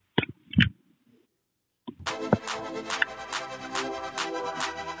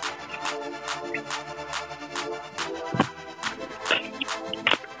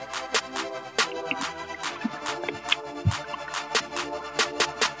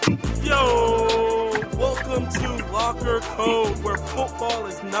Yo, welcome to Lockercode, where football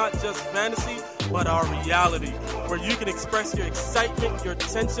is not just fantasy, but our reality, where you can express your excitement, your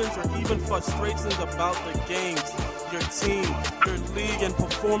tensions, or even frustrations about the games, your team, your league, and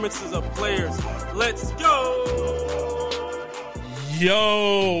performances of players. Let's go!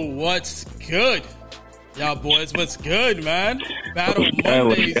 Yo, what's good? Y'all boys, what's good, man? Battle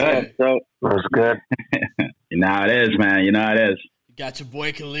Mondays. What's good? You know how it is, man. You know how it is. Got your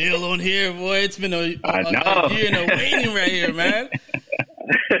boy KALEEL on here, boy. It's been a year in a waiting right here, man.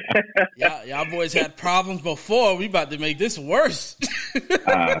 Y'all boys had problems before. We about to make this worse.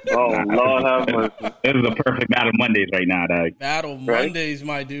 Lord have mercy. This is a perfect Battle Mondays right now, dog. Battle Mondays,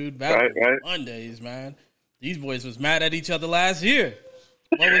 my dude. Battle Mondays, man. These boys was mad at each other last year.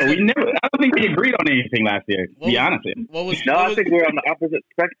 I don't think we agreed on anything last year, to be honest. I think we're on the opposite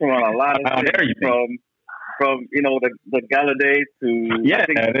spectrum on a lot of things. From the Galladay to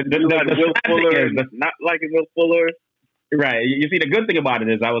Will Fuller, not liking Will Fuller. Right. You see, the good thing about it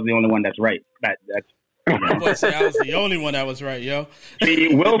is I was the only one that's right. That's. I was the only one that was right, yo. See,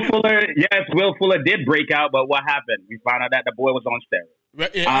 Will Fuller did break out, but what happened? We found out that the boy was on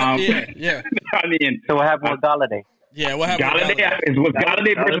steroids. Yeah. I mean, so what happened with Galladay? Yeah, what happened? Galladay was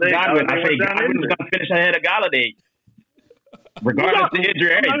Galladay versus Godwin. I say Godwin was going to finish ahead of Galladay. Regardless of the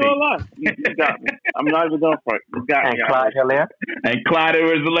injury, I'm not gonna lie. You got me. I'm not even going to fight. You got me. And Clyde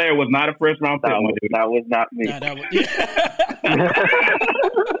Hilaire was not a first round pick. That was not me.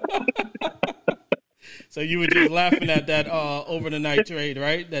 So you were just laughing at that over the night trade,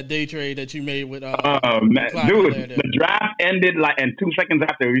 right? That day trade that you made with man. Dude, the draft ended and 2 seconds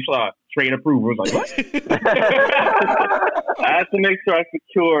after we saw trade approved. It was like, what? I had to make sure I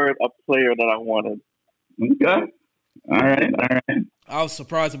secured a player that I wanted. Okay. All right. I was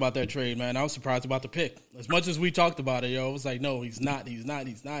surprised about that trade, man. I was surprised about the pick. As much as we talked about it, yo, it was like, no, he's not.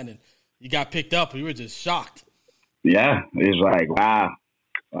 And he got picked up. We were just shocked. Yeah, it's like, wow.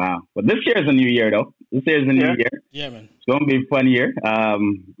 But this year is a new year, though. This year is a new year. Yeah, man. It's going to be a fun year.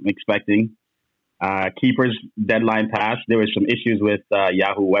 I'm expecting. Keepers deadline passed. There were some issues with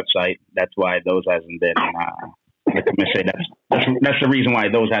Yahoo website. That's why those hasn't been. That's the reason why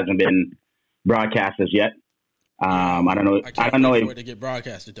those hasn't been broadcast as yet. I don't know. I don't know if to get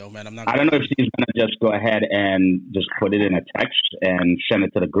broadcasted though, man. I don't know if she's gonna just go ahead and just put it in a text and send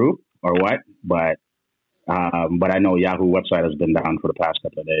it to the group or what. But I know Yahoo website has been down for the past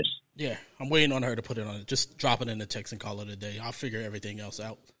couple of days. Yeah, I'm waiting on her to put it on it. Just drop it in the text and call it a day. I'll figure everything else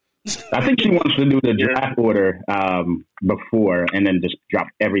out. I think she wants to do the draft order before and then just drop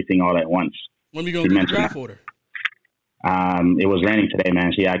everything all at once. When we gonna do the draft order? It was raining today,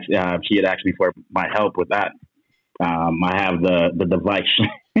 man. She had asked me for my help with that. I have the device.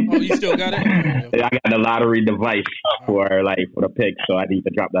 Oh, you still got it? I got the lottery device for the pick, so I need to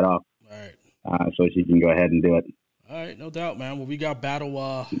drop that off. All right. So she can go ahead and do it. All right, no doubt, man. Well, we got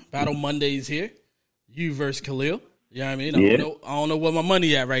Battle Mondays here. You versus KALEEL. You know what I mean? I don't know where my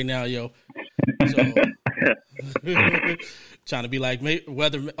money at right now, yo. So, trying to be like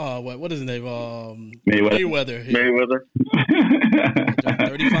Mayweather. What is his name? Mayweather. Mayweather.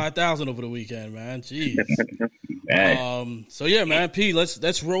 35,000 over the weekend, man. Jeez. So yeah, man. P,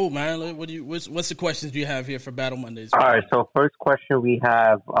 let's roll, man. What's the questions you have here for Battle Mondays? All right. So first question, we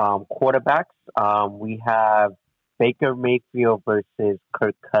have quarterbacks. We have Baker Mayfield versus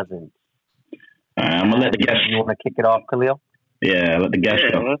Kirk Cousins. I'm gonna let the guest. You want to kick it off, KALEEL? Yeah, let the guest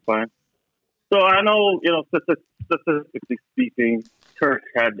go. That's fine. So I know, statistically speaking, Kirk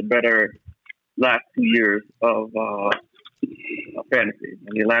had the better last 2 years of fantasy.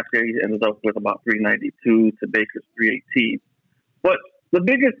 I mean, last year he ended up with about 392 to Baker's 318. But the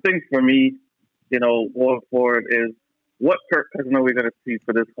biggest thing for me, going forward is what Kirk Cousins are we going to see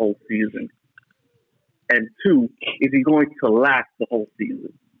for this whole season? And two, is he going to last the whole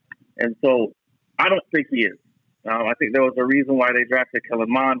season? And so I don't think he is. I think there was a reason why they drafted Kellen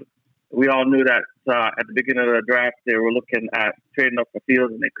Mond. We all knew that at the beginning of the draft, they were looking at trading up the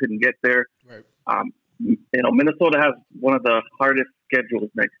field and they couldn't get there. Right. Minnesota has one of the hardest schedules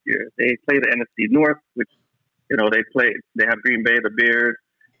next year. They play the NFC North, which, they have Green Bay, the Bears.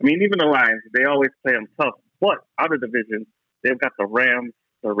 I mean, even the Lions, they always play them tough. But out of division, they've got the Rams,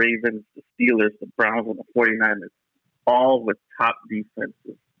 the Ravens, the Steelers, the Browns, and the 49ers, all with top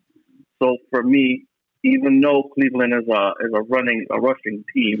defenses. So for me, even though Cleveland is a rushing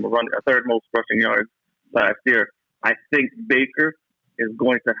team, a third most rushing yards last year, I think Baker is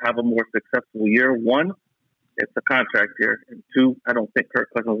going to have a more successful year. One, it's a contract year. And 2, I don't think Kirk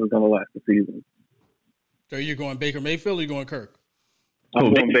Cousins is going to last the season. So you're going Baker Mayfield or you going Kirk?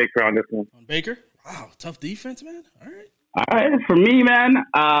 I'm going Baker on this one. On Baker? Wow, tough defense, man. All right. All right, for me, man,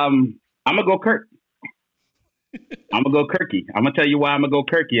 I'm gonna go Kirk. I'm gonna go Kirky. I'm gonna tell you why I'm gonna go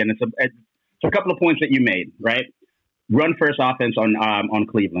Kirky, and it's a couple of points that you made, right? Run first offense on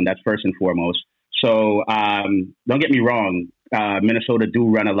Cleveland. That's first and foremost. So don't get me wrong. Minnesota do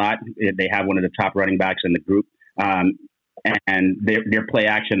run a lot. They have one of the top running backs in the group, and their play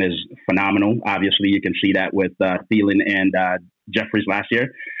action is phenomenal. Obviously, you can see that with Thielen and Jeffries last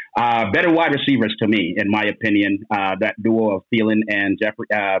year. Better wide receivers to me, in my opinion. That duo of Thielen and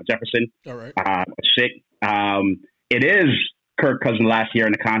Jefferson. All right. Sick. It is Kirk Cousins last year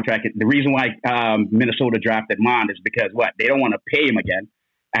in the contract. The reason why Minnesota drafted Mond is because they don't want to pay him again,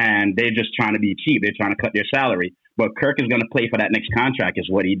 and they're just trying to be cheap. They're trying to cut their salary. But Kirk is going to play for that next contract, is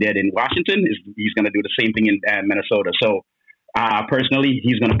what he did in Washington. He's going to do the same thing in Minnesota. So personally,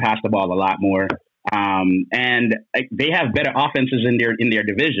 he's going to pass the ball a lot more. And they have better offenses in their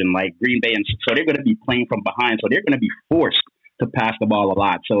division, like Green Bay, and so they're going to be playing from behind. So they're going to be forced to pass the ball a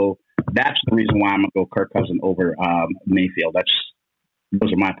lot. So that's the reason why I'm going to go Kirk Cousins over Mayfield.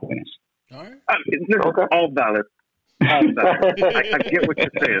 Those are my points. All right. Okay. All valid. I get what you're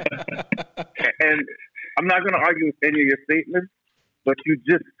saying, and I'm not going to argue with any of your statements, but you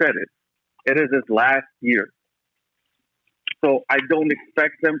just said it. It is his last year. So I don't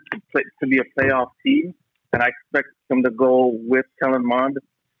expect them to be a playoff team, and I expect them to go with Kellen Mond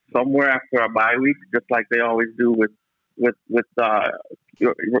somewhere after a bye week, just like they always do with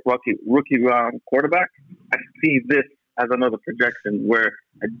rookie round quarterback. I see this as another projection where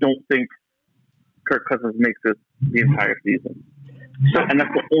I don't think Kirk Cousins makes it the entire season. And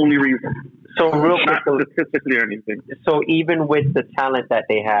that's the only reason. So real not quick, statistically or anything. So even with the talent that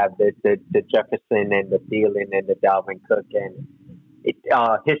they have, the Jefferson and the Thielen and the Dalvin Cook, and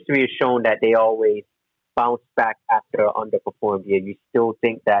history has shown that they always bounce back after an underperformed year. You still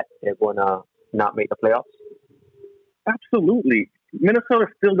think that they're going to not make the playoffs? Absolutely. Minnesota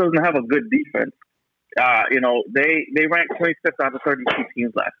still doesn't have a good defense. They ranked 25th out of 32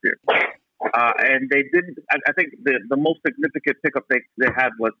 teams last year. And they didn't. I think the most significant pickup they had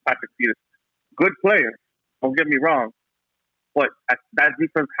was Patrick Peterson. Good player, don't get me wrong, but that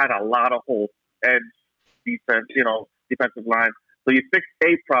defense had a lot of holes. Edge defense, defensive line. So you fixed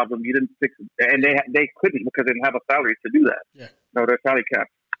a problem, you didn't fix it, and they couldn't because they didn't have a salary to do that. Yeah. No, they're salary cap.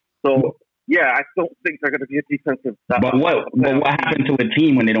 So yeah, I don't think they're going to be a defensive. But what happened to a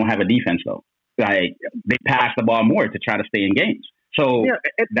team when they don't have a defense though? Like they pass the ball more to try to stay in games. So yeah,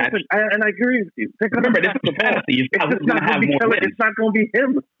 and I agree with you. Remember, this is fantasy. It's not going to have more wins. It's not going to be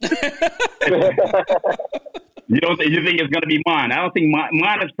him. You think it's going to be Mon? I don't think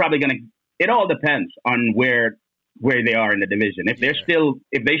Mon is probably going to. It all depends on where they are in the division. If they still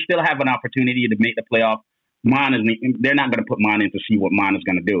have an opportunity to make the playoff, they're not going to put Mon in to see what Mon is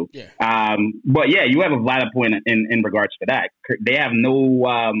going to do. Yeah. But yeah, you have a valid point in regards to that. They have no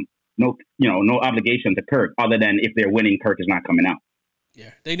obligation to Kirk other than if they're winning, Kirk is not coming out.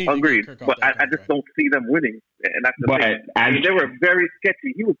 Yeah, they need agreed, to get Kirk but I just don't see them winning, and that's the thing. They were very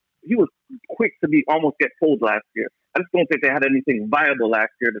sketchy. He was quick to almost get pulled last year. I just don't think they had anything viable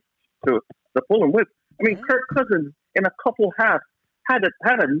last year to pull him with. I mean, Kirk Cousins in a couple halves had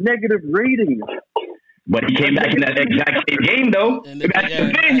a negative rating. But he came back in that exact same game, though. That's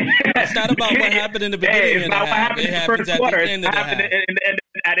the thing. It's not about what happened in the beginning. It's not what happened in the first quarter. It happened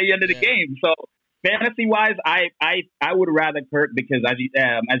at the end of the game. So, fantasy-wise, I would rather Kirk because, as you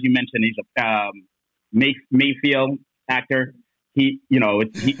mentioned, he's a Mayfield actor.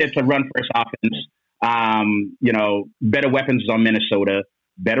 It's a run-first offense. Better weapons is on Minnesota.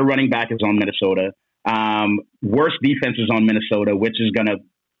 Better running back is on Minnesota. Worse defense is on Minnesota, which is going to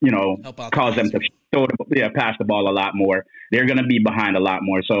cause them to pass the ball a lot more. They're going to be behind a lot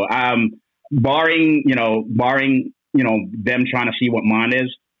more. So, barring them trying to see what Mon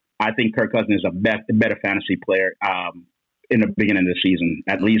is, I think Kirk Cousins is a better fantasy player in the beginning of the season,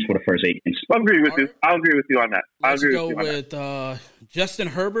 at least for the first 8 games. I'll agree with you. I'll agree with you on that. Let's go with Justin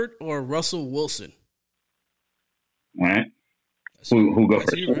Herbert or Russell Wilson. All right. Who goes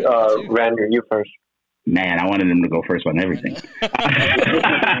first? You, right? Randy, you first. Man, I wanted him to go first on everything.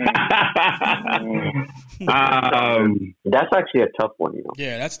 That's actually a tough one,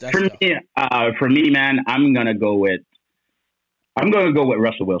 Yeah, that's for me. For me, man, I'm gonna go with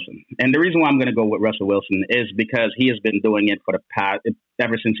Russell Wilson, and the reason why I'm gonna go with Russell Wilson is because he has been doing it for the past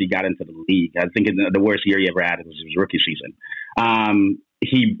ever since he got into the league. I think the worst year he ever had was his rookie season.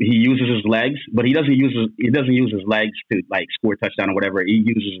 He uses his legs, but he doesn't use his legs to like score a touchdown or whatever. He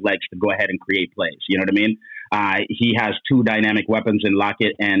uses his legs to go ahead and create plays. You know what I mean? He has two dynamic weapons in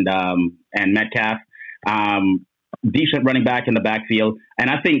Lockett and Metcalf. Decent running back in the backfield, and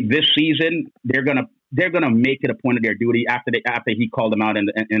I think this season they're gonna make it a point of their duty after he called them out in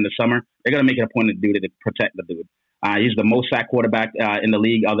the summer. They're gonna make it a point of duty to protect the dude. He's the most sacked quarterback in the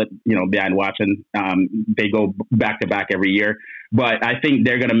league, other behind Watson. They go back to back every year, but I think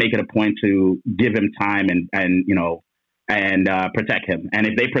they're gonna make it a point to give him time and protect him. And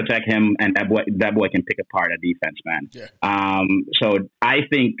if they protect him, and that boy can pick apart a defense, man. Yeah. So I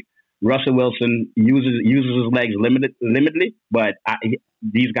think Russell Wilson uses his legs limitedly, but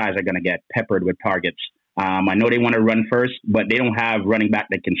these guys are going to get peppered with targets. I know they want to run first, but they don't have running back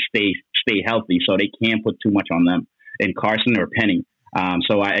that can stay healthy, so they can't put too much on them in Carson or Penny.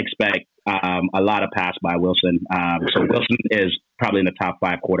 So I expect a lot of pass by Wilson. So Wilson is probably in the top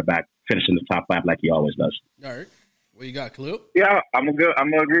 5 quarterback, finishing the top 5 like he always does. All right. What you got, Khalil? Yeah, I'm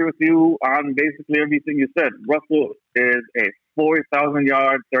gonna agree with you on basically everything you said. Russell is a 40,000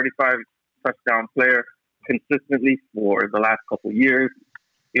 yard, 35 touchdown player consistently for the last couple of years.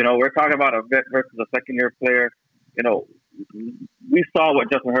 We're talking about a vet versus a second year player. We saw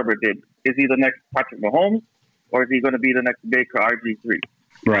what Justin Herbert did. Is he the next Patrick Mahomes, or is he going to be the next Baker RG3?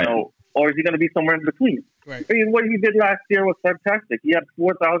 Right. Or is he going to be somewhere in between? Right. I mean, what he did last year was fantastic. He had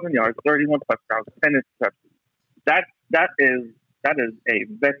 4,000 yards, 31 touchdowns, 10 interceptions. That is a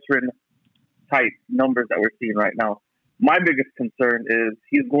veteran type numbers that we're seeing right now. My biggest concern is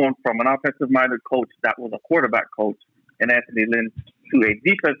he's going from an offensive minded coach that was a quarterback coach in Anthony Lynn to a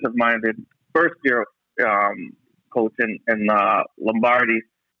defensive minded first year coach in Lombardi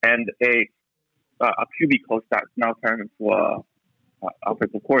and a QB coach that's now turned into a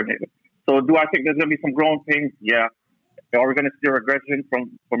offensive coordinator. So do I think there's going to be some growing pains? Yeah. Are we going to see a regression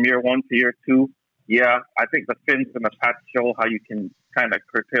from year 1 to year 2? Yeah, I think the fins and the pats show how you can kind of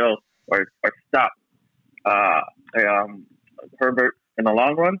curtail or stop Herbert in the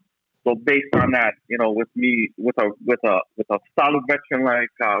long run. So based on that, with a solid veteran like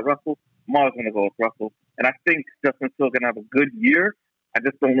Russell, I'm always going to go with Russell. And I think Justin's still going to have a good year. I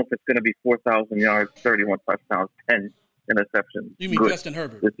just don't know if it's going to be 4,000 yards, 31 touchdowns, 10 interceptions. You mean Justin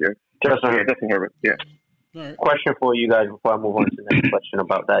Herbert this year? Justin Herbert. Yeah. All right. Question for you guys before I move on to the next question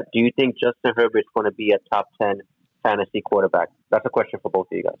about that. Do you think Justin Herbert's going to be a top 10 fantasy quarterback? That's a question for both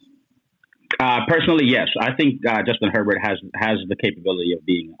of you guys. Personally, yes. I think Justin Herbert has the capability of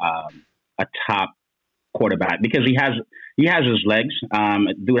being a top quarterback because he has his legs.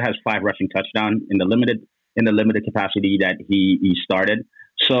 Dude has 5 rushing touchdowns in the limited capacity that he started.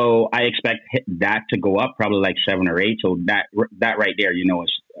 So I expect that to go up probably like 7 or 8. So that right there, is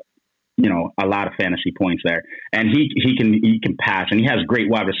a lot of fantasy points there. And he can pass, and he has great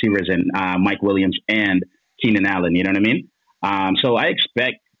wide receivers in Mike Williams and Keenan Allen. You know what I mean? So I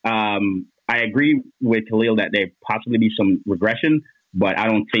expect. I agree with Khalil that there possibly be some regression, but I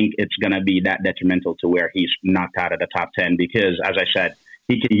don't think it's going to be that detrimental to where he's knocked out of the top 10 because, as I said,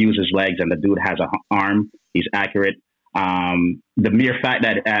 he can use his legs and the dude has an arm. He's accurate. The mere fact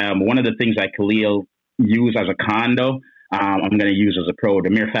that one of the things that Khalil used as a con, though, I'm going to use as a pro, the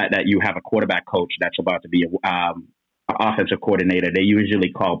mere fact that you have a quarterback coach that's about to be an offensive coordinator, they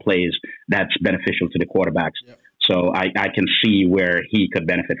usually call plays that's beneficial to the quarterbacks. Yep. So I can see where he could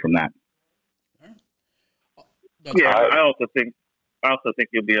benefit from that. Yeah, I also think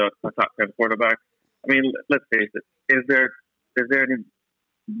he'll be a top 10 quarterback. I mean, let's face it. Is there any?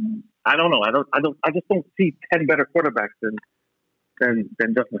 I don't know. I just don't see 10 better quarterbacks than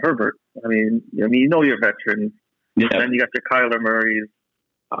Justin Herbert. I mean, you're veterans. Yeah. And then you got your Kyler Murrays.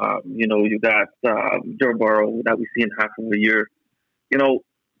 You got Joe Burrow that we see in half of the year.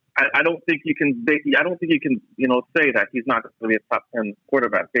 I don't think you can. I don't think you can. Say that he's not going to be a top 10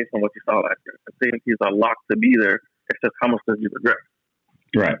 quarterback based on what you saw last year. I think he's a lock to be there. It's just how much does he regress?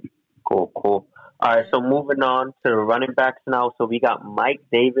 Right. Cool. All right. So moving on to running backs now. So we got Mike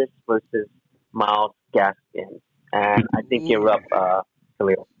Davis versus Myles Gaskin, and I think you're up,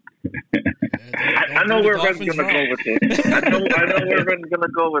 Khalil. I know where Red's going to go with this. I know where Red's going to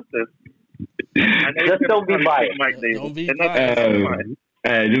go with this. Just don't be biased. Mike Davis. Don't be biased.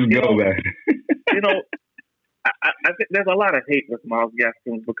 Just go back. I think there's a lot of hate with Myles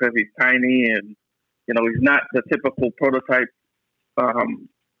Gaskin because he's tiny and he's not the typical prototype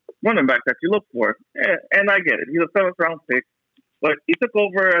running back that you look for. And I get it. He's a 7th round pick, but he took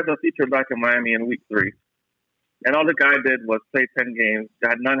over as a feature back in Miami in week 3. And all the guy did was play 10 games,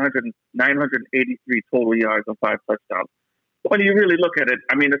 had 983 total yards and 5 touchdowns. When you really look at it,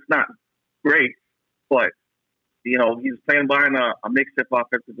 I mean, it's not great, but he's playing behind a makeshift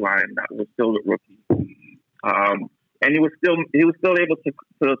offensive line that was still a rookie. And he was still able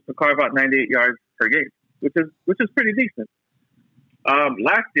to carve out 98 yards per game. which is pretty decent.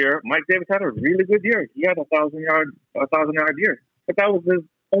 Last year, Mike Davis had a really good year. He had a 1,000-yard year, but that was his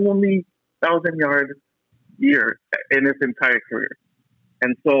only 1,000-yard year in his entire career.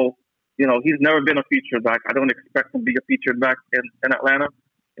 And so, he's never been a featured back. I don't expect him to be a featured back in Atlanta.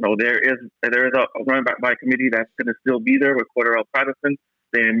 There is a running back by committee that's going to still be there with Cordell Patterson.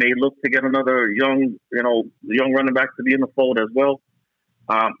 They may look to get another young running back to be in the fold as well.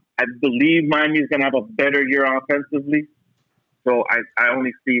 I believe Miami's going to have a better year offensively. So I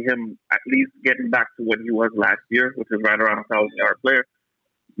only see him at least getting back to what he was last year, which is right around a 1,000-yard player.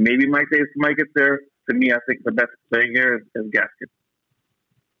 Maybe Mike Davis might get there. To me, I think the best player here is Gaskin.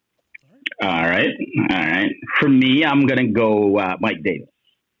 All right. For me, I'm going to go Mike Davis.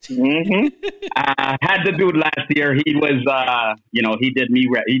 Mm-hmm. Had the dude last year. He was, he did me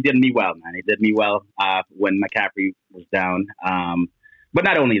well, man. He did me well when McCaffrey was down. But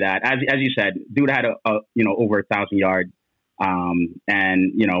not only that, as you said, dude had over 1,000 yards. And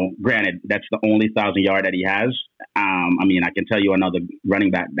granted, that's the only 1,000-yard that he has. I can tell you another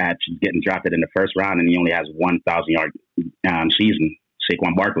running back that's getting drafted in the first round, and he only has 1,000-yard season,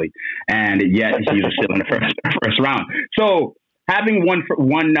 Saquon Barkley, and yet he's still in the first round. So having one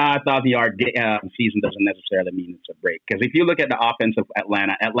 1,000-yard season doesn't necessarily mean it's a break. Because if you look at the offense of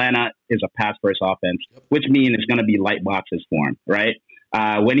Atlanta is a pass-first offense, which means it's going to be light boxes for him, right?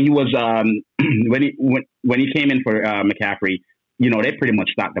 When he was when he came in for McCaffrey, they pretty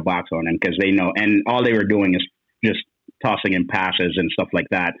much stocked the box on him because they know, and all they were doing is just tossing in passes and stuff like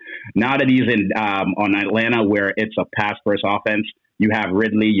that. Now that he's in on Atlanta, where it's a pass first offense, you have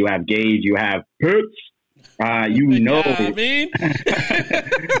Ridley, you have Gage, you have Hurts. There's going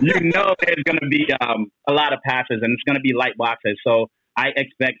to be a lot of passes, and it's going to be light boxes. So I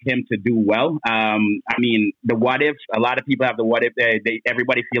expect him to do well. The what ifs, a lot of people have the what if.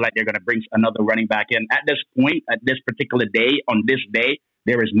 Everybody feel like they're going to bring another running back in. At this point, at this particular day, on this day,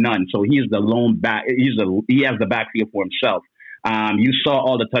 there is none. So he's the lone back. He has the backfield for himself. You saw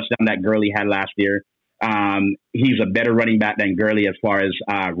all the touchdowns that Gurley had last year. He's a better running back than Gurley as far as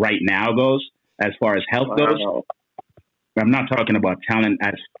right now goes. As far as health goes, I'm not talking about talent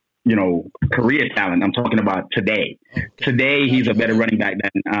as career talent. I'm talking about today. Okay. Today, he's a better running back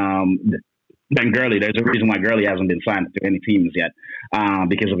than Gurley. There's a reason why Gurley hasn't been signed to any teams yet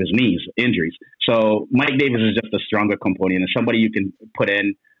because of his injuries. So Mike Davis is just a stronger component and somebody you can put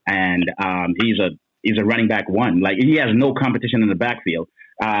in, and he's a running back one. Like, he has no competition in the backfield.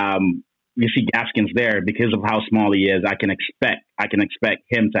 You see Gaskins there because of how small he is. I can expect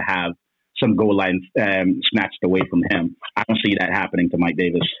him to have some goal lines snatched away from him. I don't see that happening to Mike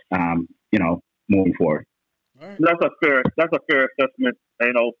Davis, moving forward. Right. That's a fair assessment.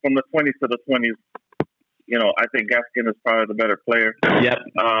 From the 20s to the 20s, I think Gaskin is probably the better player. Yep.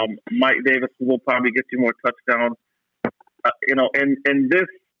 Mike Davis will probably get you more touchdowns. In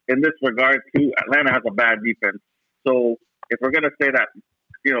this regard too, Atlanta has a bad defense. So if we're gonna say that,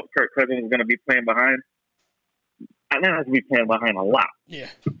 Kirk Cousins is gonna be playing behind, Atlanta has to be playing behind a lot. Yeah.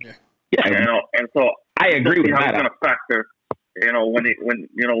 And so I agree with that. How it's going to factor,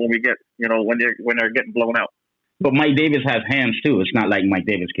 when they're getting blown out. But Mike Davis has hands too. It's not like Mike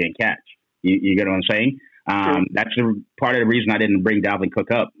Davis can't catch. You get what I'm saying? That's part of the reason I didn't bring Dalvin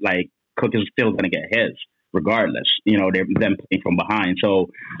Cook up. Like, Cook is still going to get his regardless. They're them playing from behind.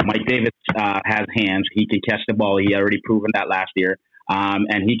 So Mike Davis has hands. He can catch the ball. He already proven that last year.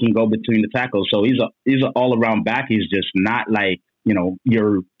 And he can go between the tackles. So he's an all around back. He's just not like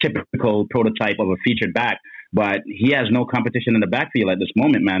your typical prototype of a featured back, but he has no competition in the backfield at this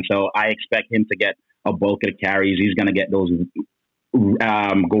moment, man. So I expect him to get a bulk of carries. He's going to get those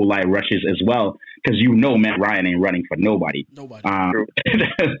goal line rushes as well, because Matt Ryan ain't running for nobody. So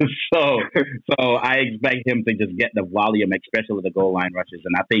I expect him to just get the volume, especially the goal line rushes.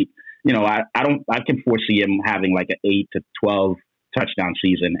 And I think I can foresee him having like an 8 to 12 touchdown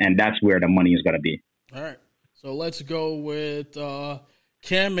season, and that's where the money is going to be. All right. So let's go with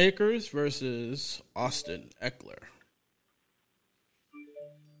Cam Akers versus Austin Eckler.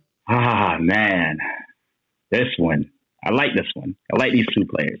 Man. This one. I like this one. I like these two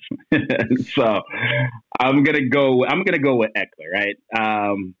players. So I'm gonna go with Eckler, right?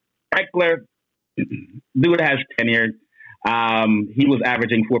 Eckler, dude has tenure. He was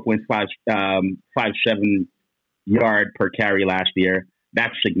averaging 4.57 yard per carry last year.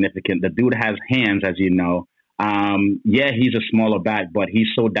 That's significant. The dude has hands, as you know. He's a smaller back, but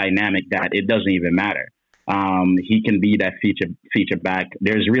he's so dynamic that it doesn't even matter. He can be that feature back.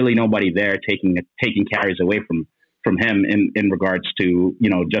 There's really nobody there taking carries away from him in regards to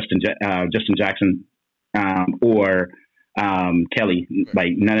Justin Jackson or Kelly.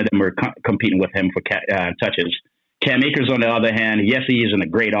 Like none of them were competing with him for touches. Cam Akers, on the other hand, yes, he is in a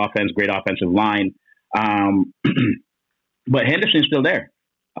great offense, great offensive line, but Henderson's still there.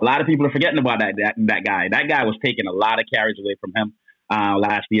 A lot of people are forgetting about that guy. That guy was taking a lot of carries away from him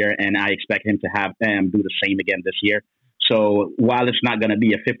last year, and I expect him to have do the same again this year. So while it's not going to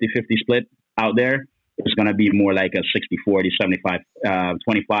be a 50-50 split out there, it's going to be more like a 60-40,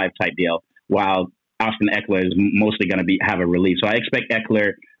 75-25 type deal, while Austin Eckler is mostly going to have a relief. So I expect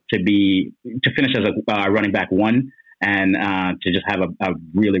Eckler to finish as a running back 1 and to just have a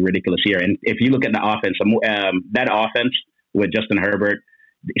really ridiculous year. And if you look at the offense, that offense with Justin Herbert,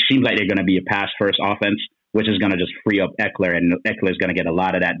 it seems like they're going to be a pass-first offense, which is going to just free up Eckler, and Eckler is going to get a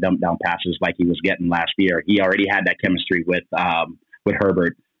lot of that dump-down passes like he was getting last year. He already had that chemistry with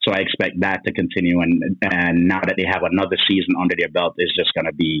Herbert, so I expect that to continue. And now that they have another season under their belt, it's just going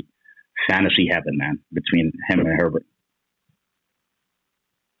to be fantasy heaven, man, between him and Herbert.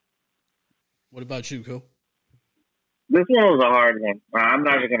 What about you, Cole? This one was a hard one. I'm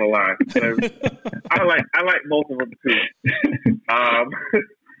not even gonna lie. I like both of them too.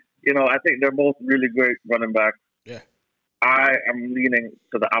 I think they're both really great running backs. Yeah. I am leaning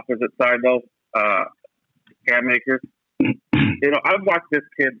to the opposite side though. Cam Akers. I've watched this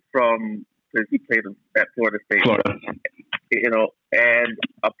kid since he played at Florida State. And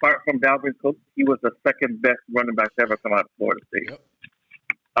apart from Dalvin Cook, he was the second best running back to ever come out of Florida State. Yep.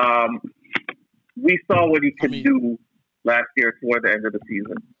 We saw what he could do last year toward the end of the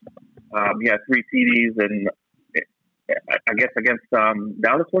season. He had 3 TDs, and I guess against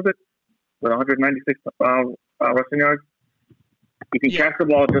Dallas, was it? With 196 rushing yards. He can catch the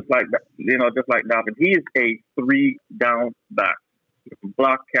ball just like Dalvin. He is a 3-down back. He can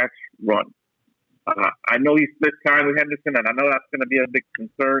block, catch, run. I know he split time with Henderson, and I know that's going to be a big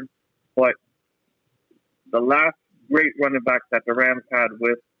concern. But the last great running back that the Rams had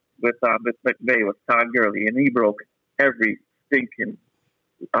with McVay was Todd Gurley, and he broke every stinking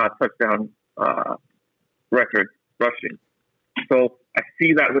touchdown record rushing. So I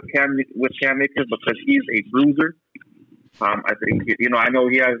see that with Cam Akers because he's a bruiser. I think I know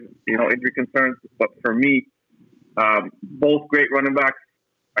he has injury concerns, but for me, both great running backs.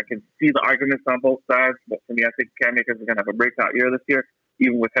 I can see the arguments on both sides, but for me, I think Cam Akers is going to have a breakout year this year,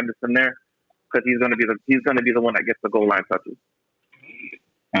 even with Henderson there, because he's going to be the one that gets the goal line touches.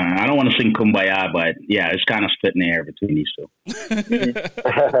 I don't want to sing Kumbaya, but yeah, it's kind of split in the air between these two.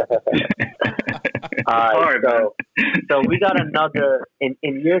 All right, so we got another. In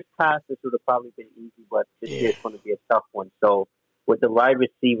years past, this would have probably been easy, but this year it's going to be a tough one. So with the wide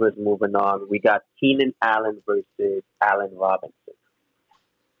receivers moving on, we got Keenan Allen versus Allen Robinson.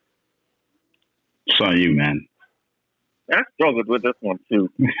 It's on you, man. I struggled with this one too.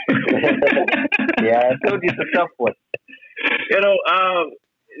 Yeah, I told you it's a tough one.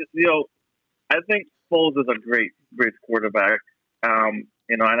 I think Foles is a great quarterback.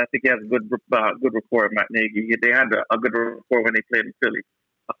 And I think he has a good rapport with Matt Nagy. They had a good rapport when they played in Philly.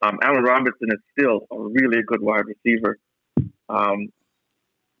 Allen Robinson is still a really good wide receiver. And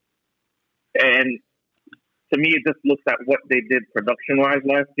to me, it just looks at what they did production-wise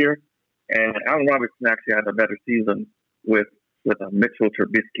last year. And Allen Robinson actually had a better season with Mitchell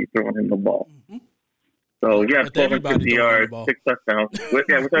Trubisky throwing him the ball. Mm-hmm. So he had 1,250 yards, 6 touchdowns. With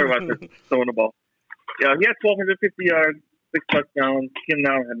everybody throwing the ball. Yeah, he had 1,250 yards, 6 touchdowns. Keenan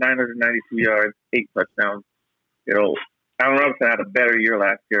Allen had 992 yards, 8 touchdowns. Allen Robinson had a better year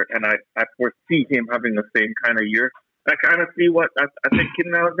last year, and I foresee him having the same kind of year. I kind of see I think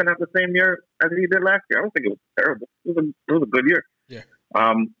Keenan Allen's going to have the same year as he did last year. I don't think it was terrible. It was a good year. Yeah.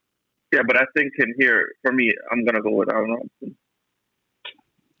 But I think in here, for me, I'm going to go with Allen Robinson.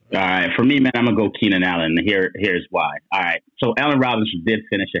 All right. For me, man, I'm going to go Keenan Allen. Here's why. All right. So Allen Robinson did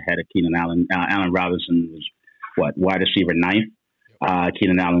finish ahead of Keenan Allen. Allen Robinson was, wide receiver 9th?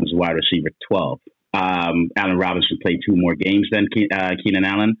 Keenan Allen was wide receiver 12. Allen Robinson played 2 more games than Keenan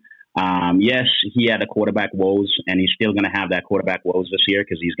Allen. Yes, he had a quarterback woes, and he's still going to have that quarterback woes this year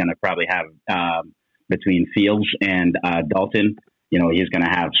because he's going to probably have between Fields and Dalton. He's going to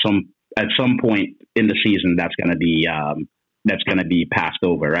have at some point in the season that's going to be passed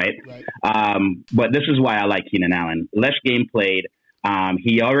over, right? But this is why I like Keenan Allen. Less game played.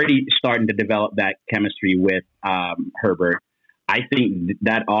 He already starting to develop that chemistry with Herbert. I think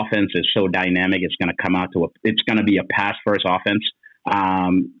that offense is so dynamic. It's going to come out it's going to be a pass first offense.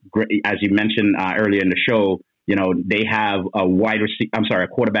 As you mentioned earlier in the show, they have a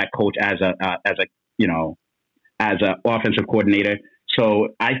quarterback coach as a offensive coordinator. So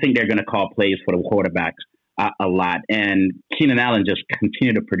I think they're going to call plays for the quarterbacks. a lot. And Keenan Allen just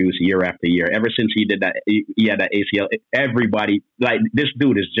continued to produce year after year. Ever since he did that, he had that ACL. Everybody, like, this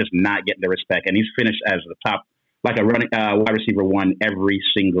dude is just not getting the respect, and he's finished as the top, like a running wide receiver one every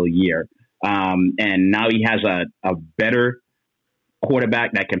single year. And now he has a better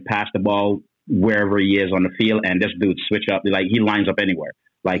quarterback that can pass the ball wherever he is on the field, and this dude switch up, like, he lines up anywhere.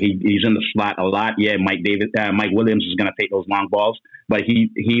 Like, he's in the slot a lot. Yeah, Mike Williams is going to take those long balls, but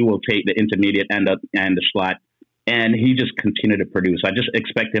he will take the intermediate and the slot, and he just continued to produce. I just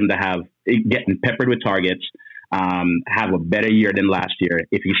expect him to getting peppered with targets, have a better year than last year.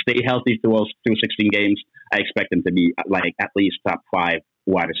 If he stay healthy through 16 games, I expect him to be like at least top 5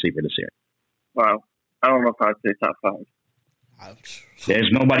 wide receiver this year. Wow, I don't know if I'd say top 5. There's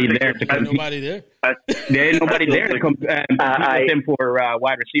nobody there to compete. There ain't nobody there to compete with him for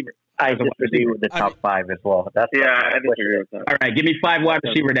wide receiver. I disagree with the top 5 as well. I disagree with that. All right, give me 5 wide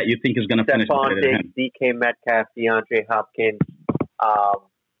receiver that you think is going to finish better than him. DK Metcalf, DeAndre Hopkins. I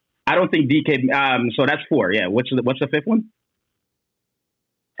don't think DK. So that's 4. Yeah. What's the 5th one?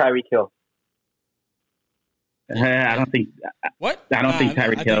 Tyreek Hill. I don't think. What? I don't think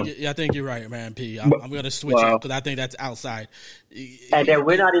Tyreek Hill. I think you're right, man. P. I'm going to switch it because I think that's outside. And then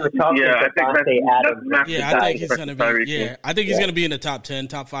we're not even talking about Devontae Adams. I think he's going to be. Yeah, I think he's going to be in the top 10,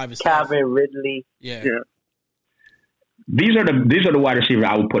 top 5 is Calvin Ridley. Yeah. These are the wide receivers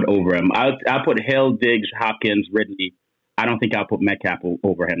I would put over him. I'll put Hill, Diggs, Hopkins, Ridley. I don't think I'll put Metcalf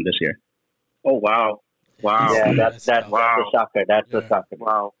over him this year. Oh wow! Yeah, that's a shocker. That's a shocker.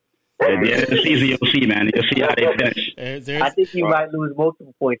 Wow. Yeah, it's easy. You'll see, man. You'll see how they finish. I think you might lose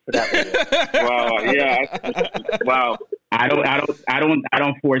multiple points for that one. Wow. Yeah. Wow. I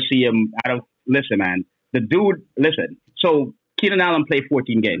don't foresee him. Listen, man. The dude. Listen. So Keenan Allen played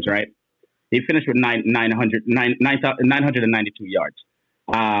 14 games, right? He finished with 992 yards.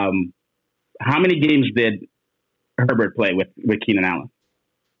 How many games did Herbert play with Keenan Allen?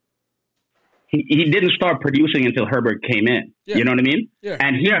 He didn't start producing until Herbert came in. Yeah. You know what I mean? Yeah.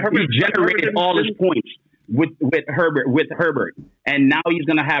 And he generated all his points with Herbert. And now he's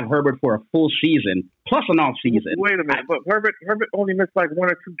going to have Herbert for a full season plus an off season. Wait a minute, but Herbert only missed like 1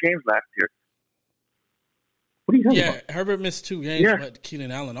 or 2 games last year. What are you talking about? Herbert missed 2 games, but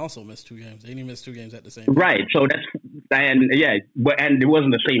Keenan Allen also missed 2 games. They didn't miss 2 games at the same time. Right. So and it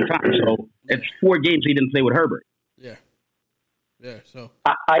wasn't the same time. So it's 4 games he didn't play with Herbert. Yeah. Yeah, so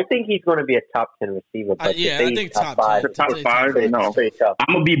I think he's going to be a top 10 receiver. But I think top 5. Top 5? No. I'm going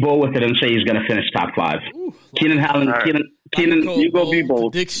to be bold with it and say he's going to finish top 5. Ooh, Keenan Allen. Right. Keenan, you go be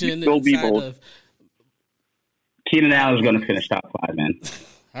bold. Prediction. Go be bold. Keenan Allen is going to finish top 5, man.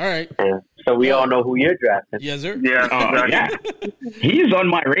 All right. So we all know who you're drafting. Yes, sir. Yeah. Yeah. He's on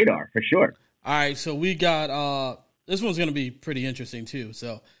my radar for sure. All right, so we got this one's going to be pretty interesting too.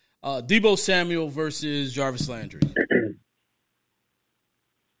 So Deebo Samuel versus Jarvis Landry.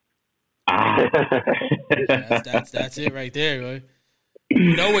 That's it right there, right?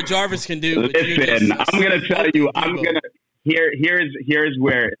 You know what Jarvis can do. Listen, I'm gonna tell you. Here's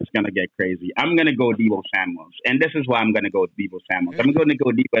where it's gonna get crazy. I'm gonna go Deebo Samuels, and this is why I'm gonna go Deebo Samuels. I'm gonna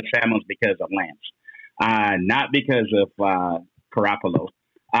go Deebo Samuels because of Lance, not because of Garoppolo.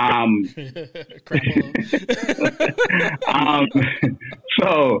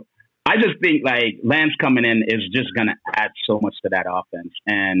 So I just think like Lance coming in is just going to add so much to that offense,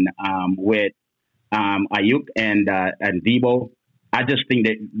 and with Ayuk and Deebo, I just think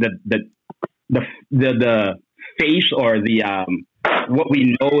that the face or the what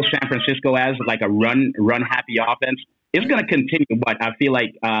we know San Francisco as, like a run happy offense, is going to continue. But I feel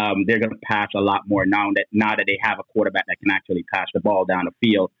like they're going to pass a lot more now that they have a quarterback that can actually pass the ball down the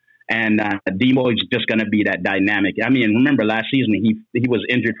field. And Deebo is just going to be that dynamic. I mean, remember last season he was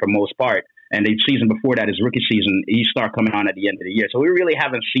injured for most part, and the season before that, his rookie season, he started coming on at the end of the year. So we really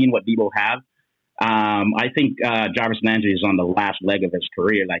haven't seen what Deebo have. I think Jarvis Landry is on the last leg of his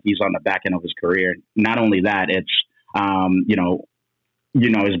career. Like, he's on the back end of his career. Not only that, it's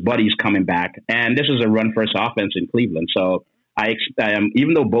his buddy's coming back, and this is a run first offense in Cleveland. So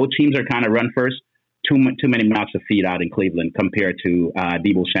even though both teams are kind of run first, too many mouths to feed out in Cleveland compared to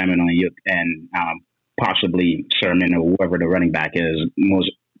Deebo Samuel and possibly Sermon or whoever the running back is,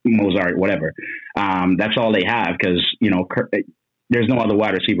 Mozart, whatever. That's all they have because there's no other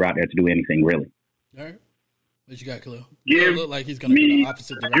wide receiver out there to do anything really. All right, what you got, Khalil? Give look like he's going to go the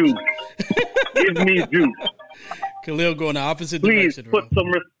opposite direction. Give me juice. Khalil going the opposite Please direction. Please put some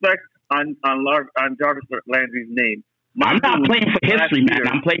respect on Jarvis Landry's name. I'm not playing for history, man.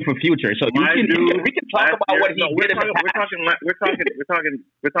 I'm playing for future. So we can talk about what he did in the past. We're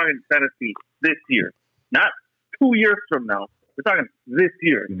talking fantasy this year, not 2 years from now. We're talking this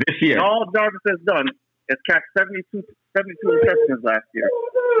year. This year. And all Jarvis has done has catch 72 receptions last year.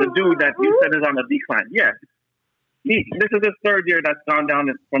 The dude that you said is on the decline. Yeah. This is his third year that's gone down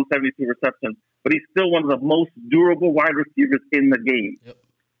from 72 receptions, but he's still one of the most durable wide receivers in the game. Yep.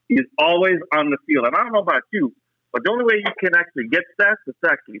 He's always on the field. And I don't know about you, but the only way you can actually get stats is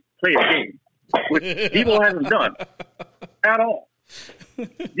to actually play a game, which Debo hasn't done at all.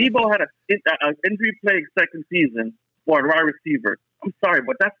 Debo had an injury-plagued second season for a wide receiver. I'm sorry,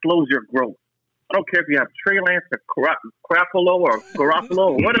 but that slows your growth. I don't care if you have Trey Lance or Crappolo or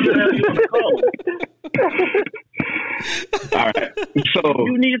Garoppolo or whatever the hell you want to call him. All right. So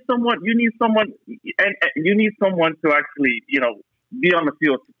you need someone, and you need someone to actually, be on the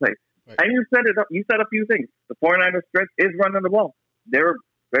field to play. Right. And you said it. You said a few things. The 49ers strength is running the ball.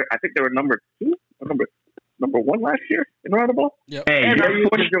 I think they were number 2 or number 1 last year in running the ball. Yep. Hey,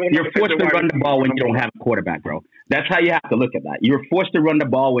 you're forced to run the ball when you don't have a quarterback, bro. That's how you have to look at that. You're forced to run the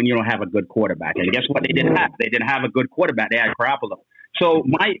ball when you don't have a good quarterback. And guess what? They didn't have. They didn't have a good quarterback. They had Garoppolo. So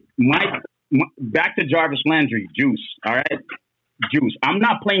my back to Jarvis Landry, Juice. All right, Juice. I'm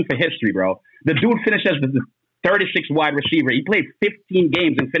not playing for history, bro. The dude finished as the 36 wide receiver. He played 15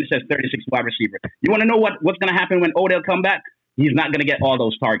 games and finished as 36 wide receiver. You want to know what's going to happen when Odell come back? He's not going to get all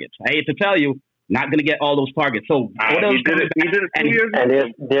those targets. I hate to tell you, not going to get all those targets. So Odell he did it 2 years ago.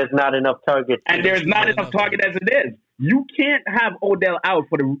 And there's not enough targets. And there's not enough target as it is. You can't have Odell out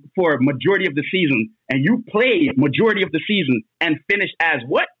for majority of the season, and you play majority of the season and finish as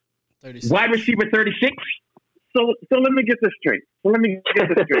what? 36. Wide receiver 36? So let me get this straight. So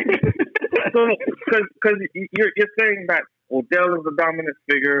because you're saying that Odell is the dominant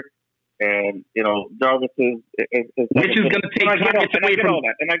figure, and Jarvis is which is going to take targets away from all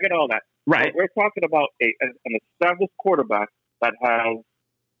that. And I get all that. Right. But we're talking about an established quarterback that has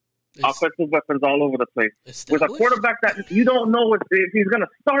offensive weapons all over the place. With a quarterback that you don't know if he's going to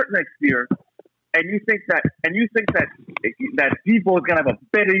start next year, and you think that Debo is going to have a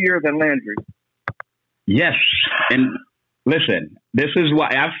better year than Landry. Yes, and listen, this is why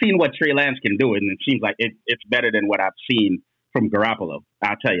I've seen what Trey Lance can do, and it seems like it's better than what I've seen from Garoppolo.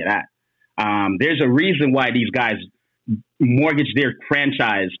 I'll tell you that. There's a reason why these guys mortgage their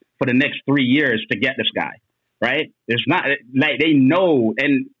franchise for the next 3 years to get this guy, right? It's not like they know,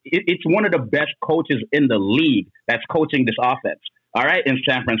 and it's one of the best coaches in the league that's coaching this offense, all right, in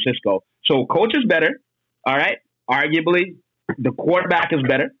San Francisco. So coach is better, all right? Arguably, the quarterback is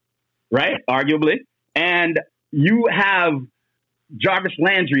better, right? Arguably. And you have Jarvis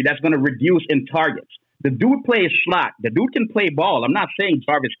Landry that's going to reduce in targets. The dude plays slot. The dude can play ball. I'm not saying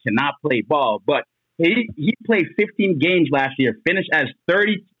Jarvis cannot play ball, but he played 15 games last year, finished as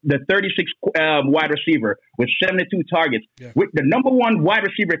the 36 wide receiver with 72 targets. Yeah. With the number 1 wide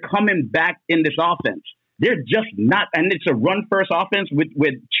receiver coming back in this offense. They're just not, and it's a run-first offense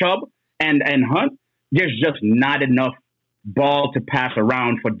with Chubb and Hunt. There's just not enough ball to pass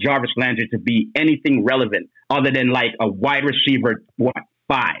around for Jarvis Landry to be anything relevant other than like a wide receiver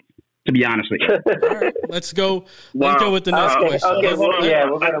 5, to be honest with you. All right, let's go with the next question. Okay, I just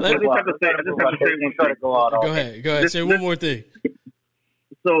have to say one thing. Go ahead. Say one more thing.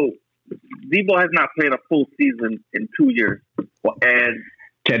 So Debo has not played a full season in 2 years, and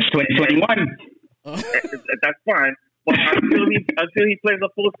catch 2021. That's fine, but until he plays a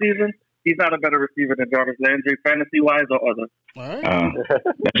full season, he's not a better receiver than Jarvis Landry, fantasy-wise or other. All right.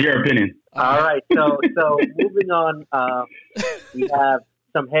 That's your opinion. All right. So moving on, we have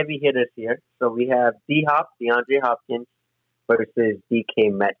some heavy hitters here. So we have DeAndre Hopkins versus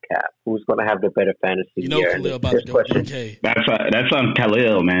DK Metcalf. Who's going to have the better fantasy year? Khalil about to go DK. That's on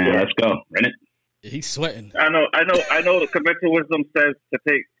Khalil, man. Yeah. Let's go. Run it. He's sweating. I know. The conventional wisdom says to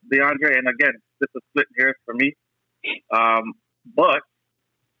take DeAndre, and again, this is split hairs for me. But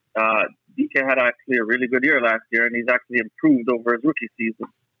DK had actually a really good year last year, and he's actually improved over his rookie season.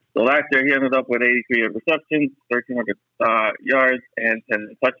 So last year, he ended up with 83 receptions, 1,300 yards, and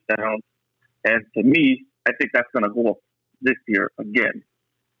 10 touchdowns. And to me, I think that's going to go up this year again.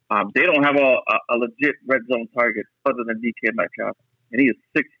 They don't have a legit red zone target other than DK Metcalf, and he is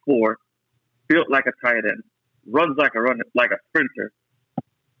 6'4", built like a tight end, runs like a sprinter,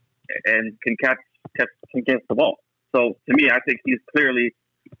 and can catch the ball. So to me, I think he's clearly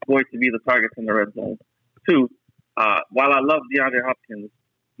going to be the target in the red zone. 2, while I love DeAndre Hopkins,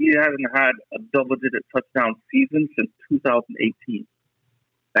 he hasn't had a double-digit touchdown season since 2018.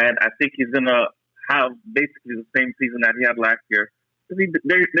 And I think he's going to have basically the same season that he had last year.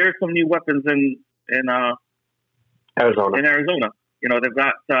 There's some new weapons in Arizona. They've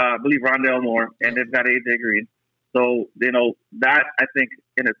got, I believe, Rondale Moore, and they've got AJ Green. So, that I think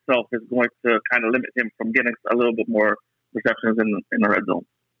in itself is going to kind of limit him from getting a little bit more receptions in the red zone.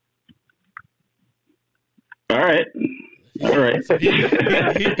 All right. All right. So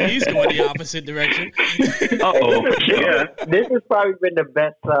he's going the opposite direction. Oh, for sure. Yeah. This has probably been the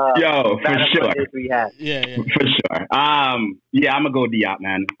best for sure. we had. Yeah. For sure. I'm gonna go Diop,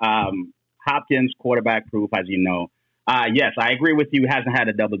 man. Hopkins, quarterback proof, as you know. Yes, I agree with you. Hasn't had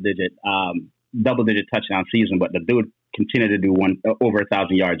a double digit touchdown season, but the dude continued to do over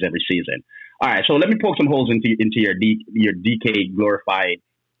 1,000 yards every season. All right, so let me poke some holes into your DK glorified.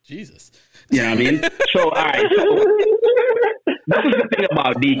 Jesus. You know what I mean? So all right, so this is the thing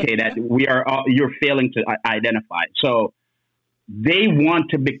about DK that you're failing to identify. So they want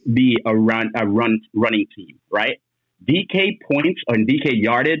to be a running team, right? DK points or DK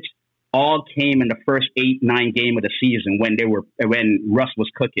yardage all came in the first 8-9 game of the season when Russ was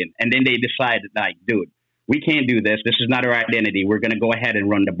cooking, and then they decided, like, dude, we can't do this. This is not our identity. We're going to go ahead and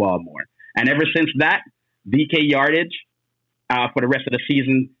run the ball more. And ever since that, DK yardage for the rest of the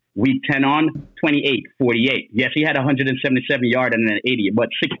season, week 10 on, 28, 48. Yes, he had 177 yards and an 80, but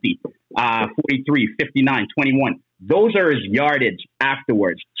 60, 43, 59, 21. Those are his yardage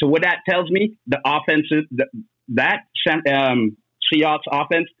afterwards. So what that tells me, the offensive, Seahawks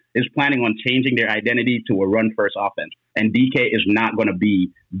offense is planning on changing their identity to a run-first offense. And DK is not going to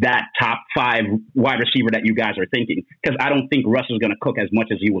be that top 5 wide receiver that you guys are thinking. Because I don't think Russ is going to cook as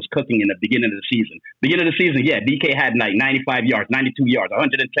much as he was cooking in the beginning of the season. Beginning of the season, yeah, DK had like 95 yards, 92 yards,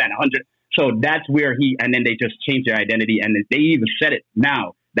 110, 100. So that's where and then they just changed their identity. And they even said it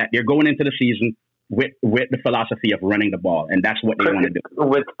now that they're going into the season with the philosophy of running the ball. And that's what they want to do.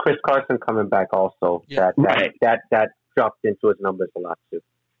 With Chris Carson coming back also, that dropped into his numbers a lot too.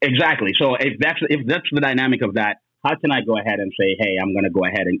 Exactly. So if that's the dynamic of that, how can I go ahead and say, hey, I'm going to go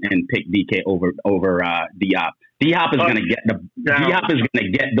ahead and pick DK over Diop? Diop is going to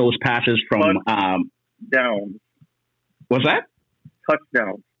get those passes from down. What's that?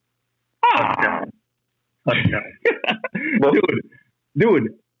 Touchdown.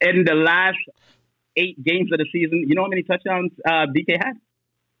 Dude. In the last 8 games of the season, you know how many touchdowns DK had?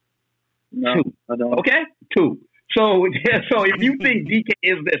 No, 2. I don't. Okay, 2. So if you think DK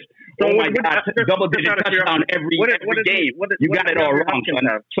is this, double-digit touchdown every game, you got it all wrong,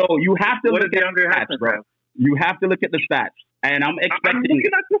 son. So you have to look at the stats, bro. You have to look at the stats. And I'm expecting...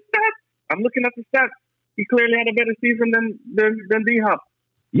 I'm looking at the stats. He clearly had a better season than D-Hop.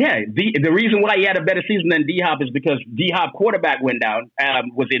 Yeah, the reason why he had a better season than D-Hop is because D-Hop quarterback went down,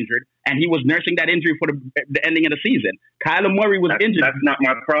 was injured, and he was nursing that injury for the ending of the season. Kyler Murray was injured. That's not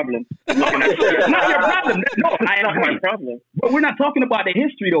my problem. It's not your problem. No, that's not my problem. But we're not talking about the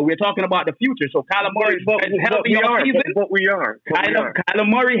history, though. We're talking about the future. So Kyler Murray healthy all season. Kyler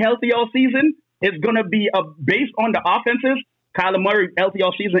Murray healthy all season is going to be based on the offenses. Kyler Murray healthy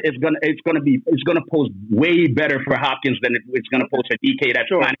all season is gonna pose way better for Hopkins than it's gonna pose for DK that's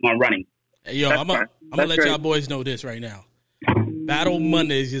planning on running. Hey, yo, I'm gonna let y'all boys know this right now. Battle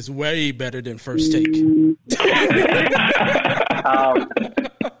Mondays is way better than First Take.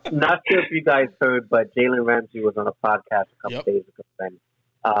 Not sure if you guys heard, but Jalen Ramsey was on a podcast a couple days ago,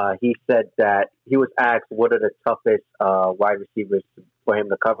 and he said that he was asked what are the toughest wide receivers for him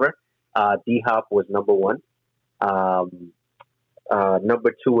to cover. D-Hop was number 1.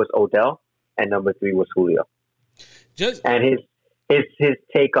 Number 2 was Odell, and number 3 was Julio. And his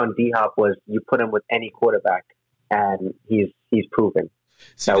take on D-Hop was you put him with any quarterback, and he's proven.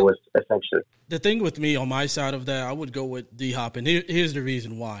 So that was essentially the thing with me on my side of that. I would go with D-Hop, and here's the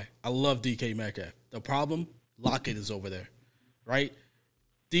reason why. I love DK Metcalf. The problem, Lockett is over there, right?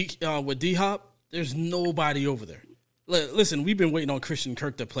 With D-Hop, there's nobody over there. Listen, we've been waiting on Christian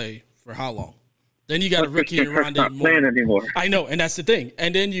Kirk to play for how long? Then you got a rookie in Rondale Moore. Playing anymore. I know, and that's the thing.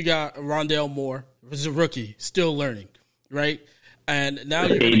 And then you got Rondale Moore, who's a rookie, still learning, right? And now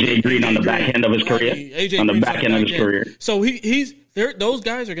you AJ Green on the back end of his career. So those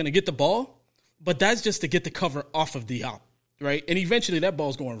guys are going to get the ball, but that's just to get the cover off of D-Hop, right? And eventually that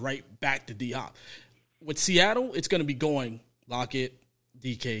ball's going right back to D-Hop. With Seattle, it's going to be going Lockett,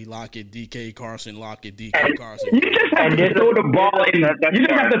 DK, Lockett, DK, Carson, Lockett, DK, Carson. You just have to throw the ball in. You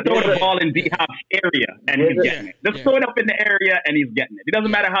just have to throw the ball in D-Hop's area, and he's getting it. Just throw it up in the area, and he's getting it. It doesn't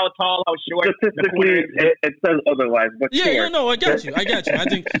matter how tall, how short. Statistically, it says otherwise. But no, I got you. I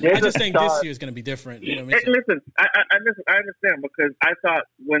just think this year is going to to be different. You know what I mean? Listen, I understand because I thought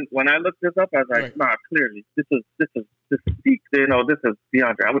when I looked this up, I was like, nah, clearly this is deep. You know, this is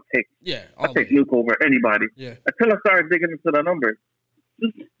DeAndre. I would take Nuke over anybody. Yeah. Until I started digging into the numbers.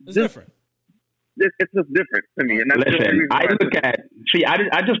 It's different. It's just different to me. And that's listen, I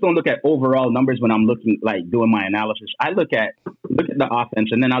just don't look at overall numbers when I'm looking, like, doing my analysis. I look at the offense,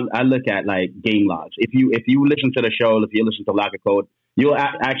 and then I look at, like, game logs. If you listen to the show, if you listen to Lockercode, you'll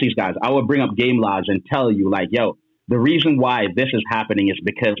ask these guys. I will bring up game logs and tell you, like, yo, the reason why this is happening is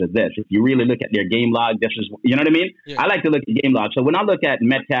because of this. If you really look at their game log, this is, you know what I mean? Yeah. I like to look at game log. So when I look at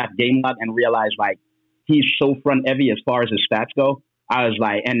Metcalf game log and realize, like, he's so front heavy as far as his stats go, I was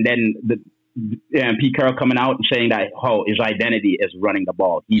like, and then Pete Carroll coming out and saying that, his identity is running the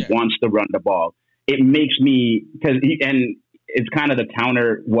ball. He wants to run the ball. It makes me, and it's kind of the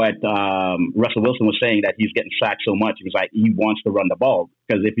counter what Russell Wilson was saying, that he's getting sacked so much. He was like, he wants to run the ball,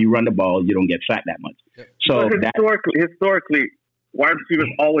 because if you run the ball, you don't get sacked that much. Yep. So historically, wide receivers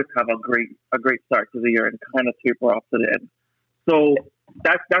always have a great start to the year and kind of taper off to the end. So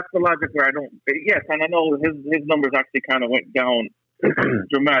that's the logic where I don't. Yes, and I know his numbers actually kind of went down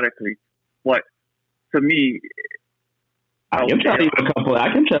dramatically, but to me, I can tell you a couple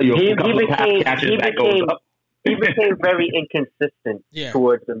pass catches that goes up. He became very inconsistent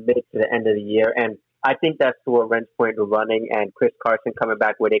towards the mid to the end of the year, and I think that's to a Wren's point of running and Chris Carson coming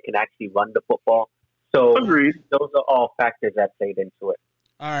back where they can actually run the football. So agreed. Those are all factors that played into it.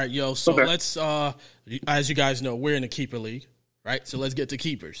 All right, yo. So let's, as you guys know, we're in a keeper league, right? So let's get to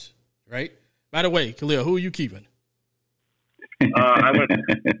keepers, right? By the way, KALEEL, who are you keeping? I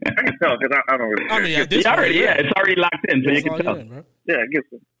can tell because I don't really. I mean, it's already locked in, so you can tell. Bro. Yeah,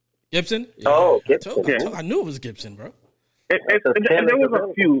 Gibson. Gibson? Yeah. Oh, Gibson. I knew it was Gibson, bro. And there was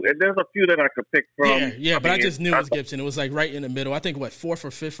a few. And there's a few that I could pick from. Yeah, but I just knew it was Gibson. It was like right in the middle. I think fourth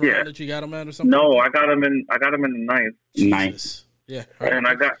or fifth round that you got him at or something. No, I got him in the ninth. Ninth. Yeah. Right. And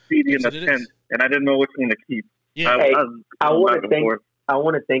I got CD in the 10th, and I didn't know which one to keep. Yeah. I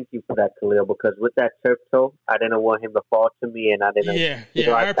want to thank you for that, KALEEL, because with that turf toe, I didn't want him to fall to me, and I didn't.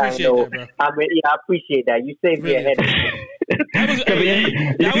 I appreciate that, bro. I appreciate that. You saved me a headache. That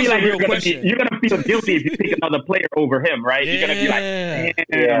was a real question. You're gonna feel guilty if you pick another player over him, right? You're gonna be like, man.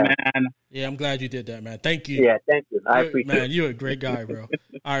 Yeah, I'm glad you did that, man. Thank you. Yeah, thank you. I appreciate it. Man, you're a great guy, bro.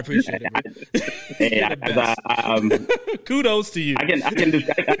 I appreciate it. Kudos to you. I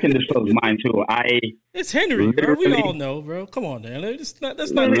can disclose mine too. It's Henry, bro. We all know, bro. Come on, man. That's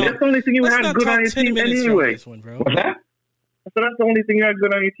the only thing you had good on your team anyway. What's that? So that's the only thing you had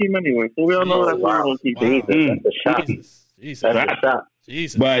good on your team anyway. So we all know that's why I don't keep it. That's a shot.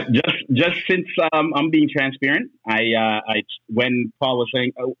 Jesus. But just since I'm being transparent, I when Paul was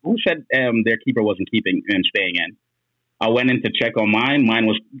saying, who said their keeper wasn't keeping and staying in, I went in to check on mine. Mine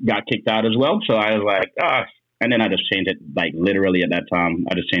got kicked out as well. So I was like, and then I just changed it, like literally at that time.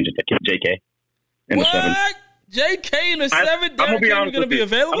 I just changed it to JK in the 7th. JK in the 7th? I'm going to be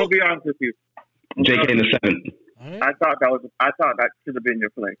available? I'm going to be honest with you. JK in the 7th. Right. I thought that should have been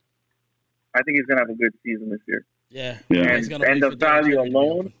your play. I think he's going to have a good season this year. Yeah. And the value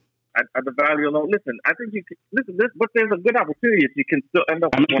alone. Listen, I think you can listen. But there's a good opportunity if you can still end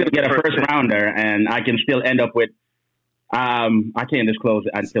up. I'm still get a first rounder, and I can still end up with. I can't disclose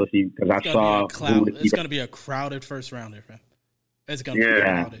it until because I saw. It's going to be a crowded first rounder, man. It's going to be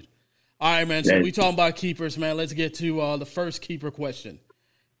crowded. All right, man. So we talking about keepers, man. Let's get to the first keeper question.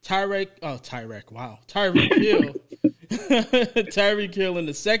 Tyreek Hill. Tyreek Hill in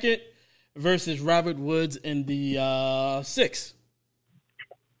the 2nd versus Robert Woods in the 6th. Is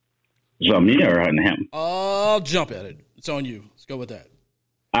it on me or on him? I'll jump at it. It's on you. Let's go with that.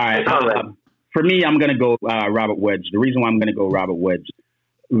 All right. For me, I'm going to go Robert Woods. The reason why I'm going to go Robert Woods,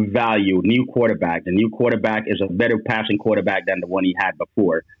 value, new quarterback. The new quarterback is a better passing quarterback than the one he had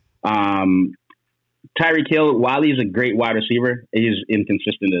before. Tyreek Hill, while he's a great wide receiver, he's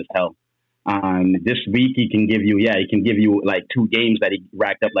inconsistent as hell. This week he can give you like 2 games that he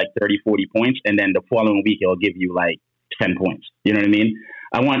racked up like 30, 40 points, and then the following week he'll give you like 10 points. You know what I mean?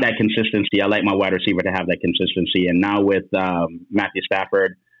 I want that consistency. I like my wide receiver to have that consistency. And now with Matthew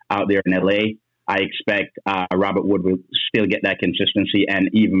Stafford out there in LA, I expect Robert Wood will still get that consistency and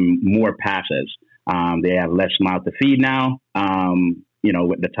even more passes. They have less mouth to feed now.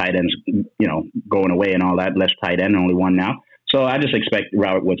 With the tight ends, going away and all that, less tight end, only one now. So I just expect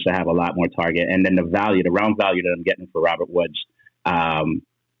Robert Woods to have a lot more target. And then the round value that I'm getting for Robert Woods,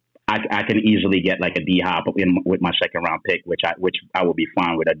 I can easily get like a D-Hop with my 2nd round pick, which I will be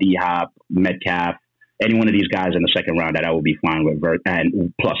fine with. A D-Hop, Metcalf, any one of these guys in the 2nd round that I will be fine with,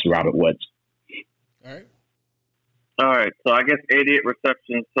 and plus Robert Woods. All right. So I guess 88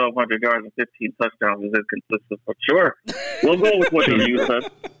 receptions, 1,200 yards, and 15 touchdowns is inconsistent for sure. We'll go with what you said.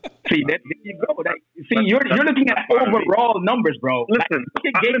 See, there you go. You're looking at overall numbers, bro. Listen,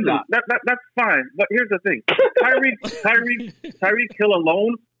 that's fine. But here's the thing: Tyreek Hill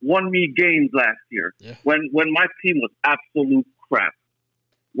alone won me games last year when my team was absolute crap.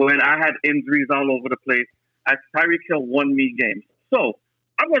 When I had injuries all over the place, Tyreek Hill won me games. So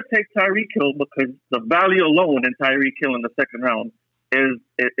I'm going to take Tyreek Hill because the value alone in Tyreek Hill in the 2nd round is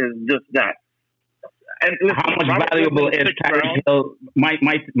just that. And listen, how much valuable is Tyreek Hill? My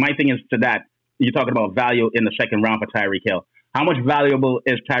thing is to that. You're talking about value in the second round for Tyreek Hill. How much valuable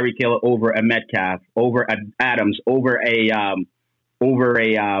is Tyreek Hill over a Metcalf, over a Adams, over a you know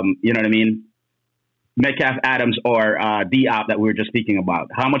what I mean? Metcalf, Adams, or Diop that we were just speaking about.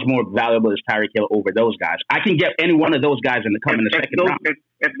 How much more valuable is Tyreek Hill over those guys? I can get any one of those guys in the second round.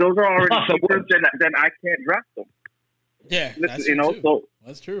 If those are already keepers, then I can't draft them. Yeah, that's so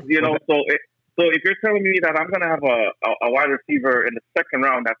that's true. So if you're telling me that I'm going to have a wide receiver in the second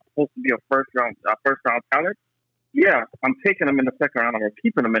round that's supposed to be a first round talent, yeah, I'm taking him in the second round. I'm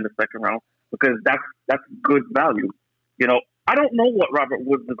keeping him in the second round because that's good value. I don't know what Robert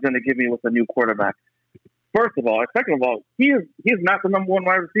Woods is going to give me with a new quarterback. First of all, and second of all, he is not the number one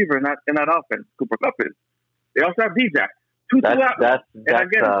wide receiver in that offense. Cooper Kupp is. They also have D-Jack. That's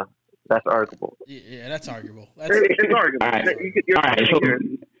arguable. Yeah, that's arguable. It's arguable. All right. So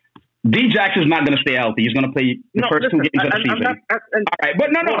D-Jax is not going to stay healthy. He's going to play the first 2 games of the season. All right,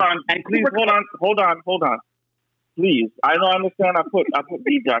 but no. Hold on. Please, I understand. I put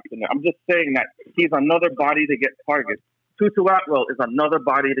D-Jax in there. I'm just saying that he's another body to get targets. Tutu Atwell is another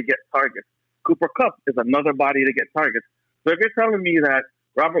body to get targets. Cooper Kupp is another body to get targets. So if you're telling me that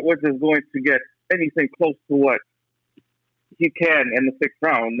Robert Woods is going to get anything close to what he can in the 6th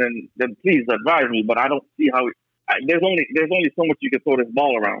round, then please advise me. But I don't see how. There's only so much you can throw this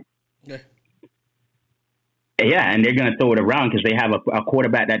ball around. Yeah, and they're going to throw it around because they have a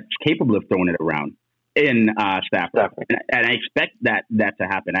quarterback that's capable of throwing it around in Stafford. And I expect that to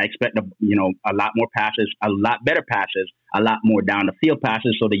happen. I expect a lot more passes, a lot better passes, a lot more down the field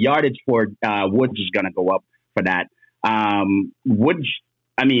passes. So the yardage for Woods is going to go up for that. Woods,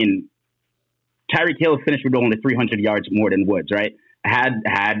 I mean, Tyreek Hill finished with only 300 yards more than Woods, right? Had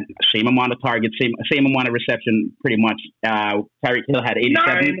same amount of targets, same amount of reception, pretty much. Tyreek Hill had 87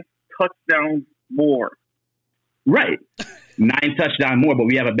 9 touchdowns more. Right, 9 touchdowns more, but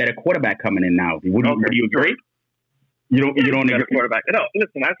we have a better quarterback coming in now. Would you agree? You don't agree? Quarterback. No,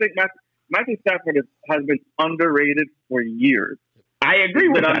 listen. I think Matthew Stafford has been underrated for years. I agree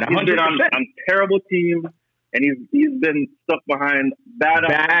with that. 100%. He's been on terrible teams, and he's been stuck behind bad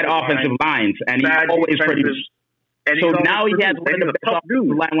offensive lines, and he's always produced. So now he has one of the best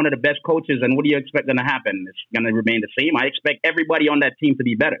offensive line, one of the best coaches, and what do you expect going to happen? It's going to remain the same. I expect everybody on that team to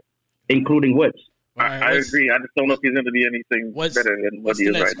be better, including Woods. I agree. I just don't know if he's going to be anything better than what he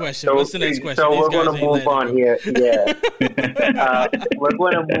is right now. What's the next question? So we're going to move on here. Yeah. We're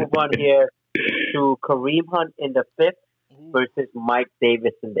going to move on here to Kareem Hunt in the 5th versus Mike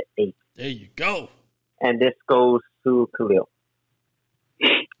Davis in the 8th. There you go. And this goes to KALEEL.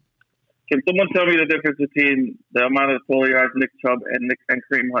 Can someone tell me the difference between the amount of total yards Nick Chubb and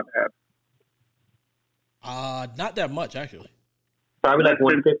Kareem Hunt have? Not that much, actually. Probably like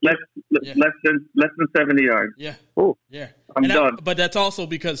 150. Less than 70 yards. Yeah. Ooh. Yeah. I'm done. But that's also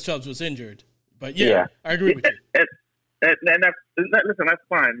because Chubbs was injured. But yeah. I agree with you. And that's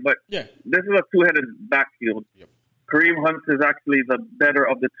fine. But this is a two-headed backfield. Yep. Kareem Hunt is actually the better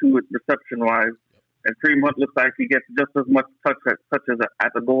of the two reception-wise. Yep. And Kareem Hunt looks like he gets just as much touches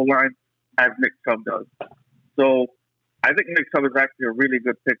at the goal line as Nick Chubb does. So I think Nick Chubb is actually a really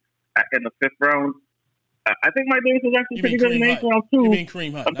good pick in the 5th round. I think Mike Davis is actually pretty good in the 8th round too. You mean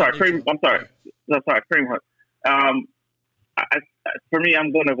Kareem Hunt? I'm sorry, Kareem Hunt. For me,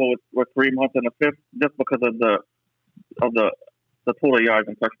 I'm going to go with Kareem Hunt in the 5th just because of the total yards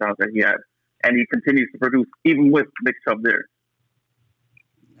and touchdowns that he had, and he continues to produce even with Nick Chubb there.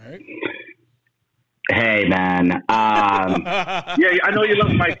 All right. Hey, man. Yeah, I know you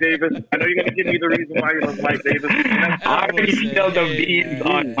love Mike Davis. I know you're going to give me the reason why you love Mike Davis. I already spilled the beans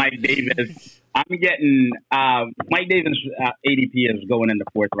on Mike Davis. I'm getting Mike Davis' ADP is going in the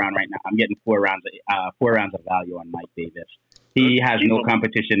 4th round right now. I'm getting 4 rounds of value on Mike Davis. He has no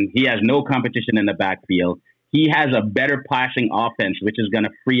competition. He has no competition in the backfield. He has a better passing offense, which is going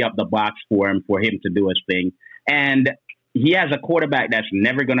to free up the box for him to do his thing. And he has a quarterback that's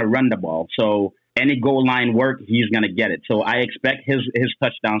never going to run the ball. So any goal line work, he's going to get it. So I expect his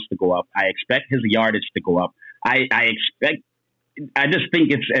touchdowns to go up. I expect his yardage to go up. I just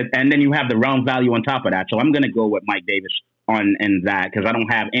think and then you have the round value on top of that. So I'm going to go with Mike Davis in that because I don't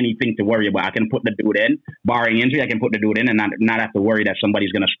have anything to worry about. I can put the dude in, barring injury. I can put the dude in and not have to worry that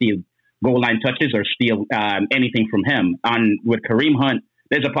somebody's going to steal goal line touches or steal anything from him. With Kareem Hunt,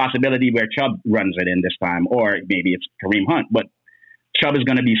 there's a possibility where Chubb runs it in this time, or maybe it's Kareem Hunt. But Chubb is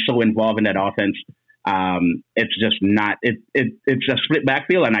going to be so involved in that offense. It's just not. It's a split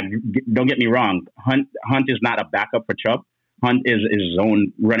backfield, and don't get me wrong. Hunt is not a backup for Chubb. Hunt is his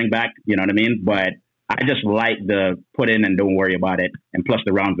own running back. You know what I mean? But I just like the put in and don't worry about it, and plus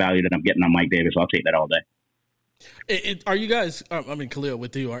the round value that I'm getting on Mike Davis. I'll take that all day. Are you guys? KALEEL,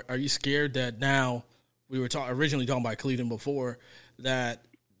 with you, are you scared that now we were originally talking about Cleveland before that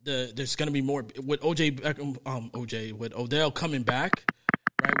there's going to be more with with Odell coming back,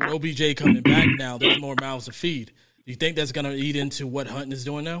 right? With OBJ coming back now, there's more mouths to feed. Do you think that's going to eat into what Hunton is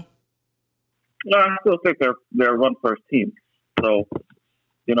doing now? No, I still think they're a run first team. So,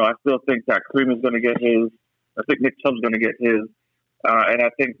 I still think that Kareem is going to get his. I think Nick Chubb's going to get his. And I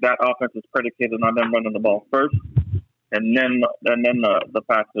think that offense is predicated on them running the ball first, and then the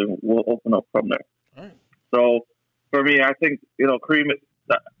passing will open up from there. All right. So for me, I think Kareem.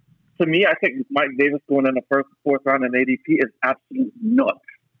 To me, I think Mike Davis going in the first, fourth round in ADP is absolute nuts.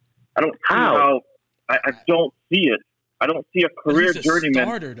 I don't see how. I don't see it. I don't see a career journeyman. He's a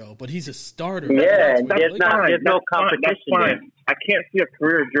starter though, but he's a starter. Yeah, there's no competition. That's fine. I can't see a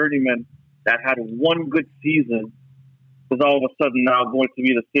career journeyman that had one good season is all of a sudden now going to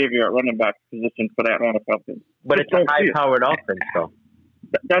be the savior at running back position for that Atlanta Falcons. But it's a high-powered offense, though.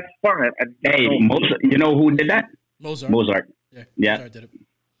 That's fine. You know who did that? Mozart. Yeah. Mozart did it.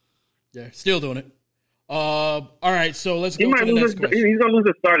 Yeah, still doing it. All right, so let's go to the next question. He's going to lose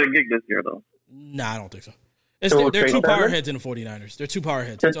his starting gig this year, though. Nah, I don't think so. They're two power heads in the 49ers. They're two power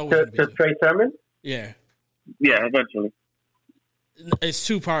heads. It's always going to be Trey Sermon? Yeah. Yeah, eventually. It's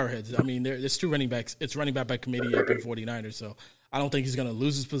two power heads. I mean, there's two running backs. It's running back by committee up in 49ers, so I don't think he's going to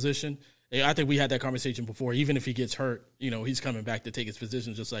lose his position. I think we had that conversation before. Even if he gets hurt, he's coming back to take his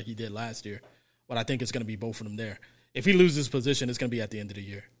position just like he did last year. But I think it's going to be both of them there. If he loses his position, it's going to be at the end of the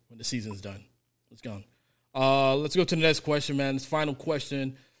year when the season's done. It's gone. Let's go to the next question, man. This final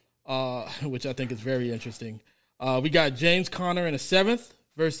question, which I think is very interesting. We got James Conner in the 7th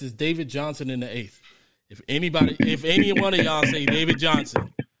versus David Johnson in the 8th. If any one of y'all say David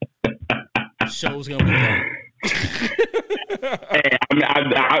Johnson, the show's gonna be done. Hey,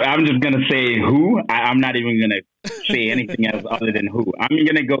 I'm just gonna say who. I'm not even gonna say anything else other than who. I'm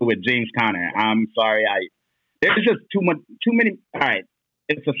gonna go with James Conner. I'm sorry. There's just too many. All right,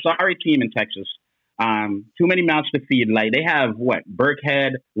 it's a sorry team in Texas. Too many mouths to feed. Like they have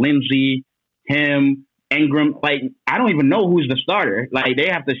Burkhead, Lindsey, him, Ingram. Like I don't even know who's the starter. Like they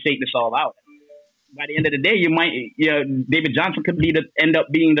have to shake this all out. By the end of the day, David Johnson could end up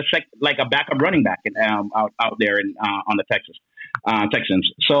being a backup running back out there on the Texans.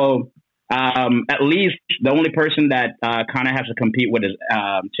 So at least the only person that kind of has to compete with is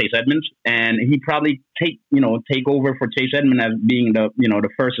Chase Edmonds, and he probably take over for Chase Edmonds as being the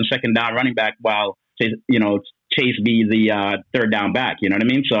first and second down running back, while Chase be the third down back. You know what I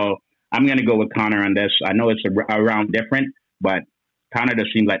mean? So I'm gonna go with Conner on this. I know it's around different, but Conner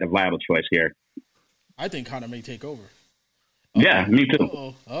just seems like the viable choice here. I think Conner may take over. Yeah, me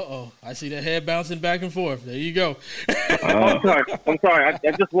too. I see the head bouncing back and forth. There you go. I'm sorry. I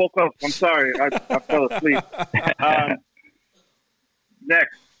just woke up. I'm sorry. I fell asleep.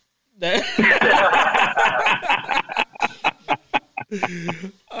 Next.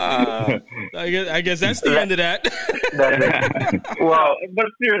 I guess that's the end of that. Well, but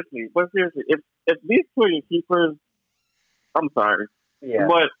seriously, if these two are your keepers, I'm sorry. Yeah.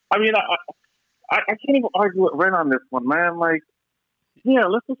 But I mean, I can't even argue with Ren on this one, man. Like, yeah,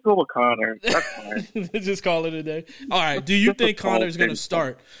 let's just go with Conner. That's fine. Just call it a day. All right. Do you think Conner's going to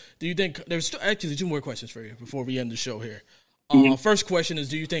start? Do you think there's actually two more questions for you before we end the show here? First question is,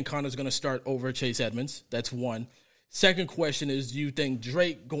 do you think Conner's going to start over Chase Edmonds? That's one. Second question is, do you think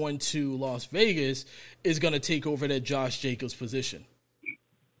Drake going to Las Vegas is going to take over that Josh Jacobs position?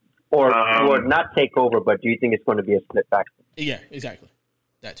 Or not take over, but do you think it's going to be a split backfield? Yeah, exactly.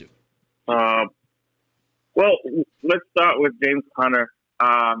 That too. Well, let's start with James Conner.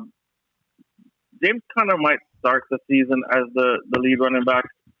 James Conner might start the season as the lead running back.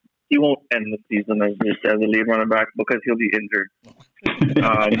 He won't end the season as the lead running back because he'll be injured.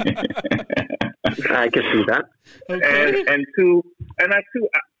 I can see that. Okay.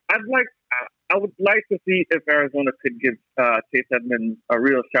 I would like to see if Arizona could give Chase Edmonds a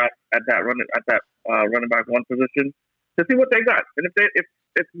real shot at that running back one position to see what they got. And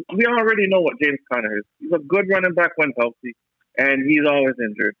if we already know what James Conner is, he's a good running back when healthy, and he's always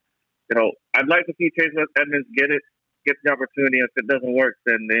injured. I'd like to see Chase Edmonds get the opportunity. If it doesn't work,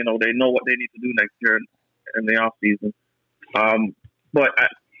 then they know what they need to do next year in the off season. But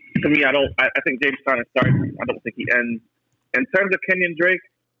to me, I think James Conner starts. I don't think he ends. In terms of Kenyon Drake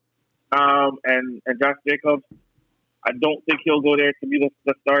and Josh Jacobs, I don't think he'll go there to be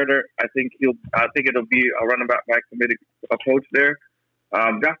the starter. I think it'll be a running back by committee approach there.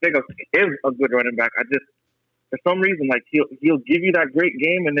 Josh Jacobs is a good running back. For some reason, he'll give you that great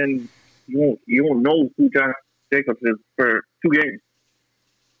game, and then you won't know who Josh Jacobs is for 2 games.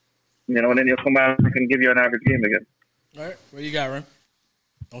 You know, and then you'll come out and give you an average game again. All right, what you got, Ren?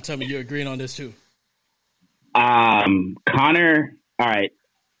 Don't tell me you're agreeing on this too. Connor. All right,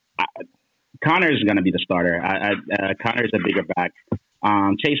 Connor is going to be the starter. Connor is a bigger back.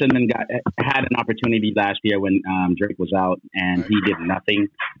 Chase Edmonds had an opportunity last year when Drake was out, and he did nothing.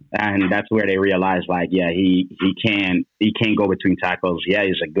 And that's where they realized, like, yeah, he can't go between tackles. Yeah,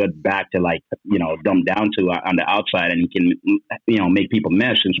 he's a good back to, like, you know, dump down to on the outside, and he can, you know, make people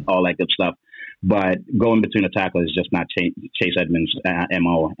miss and all that good stuff. But going between the tackles is just not Chase Edmonds'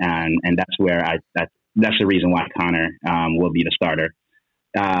 MO, and that's where that's the reason why Connor will be the starter.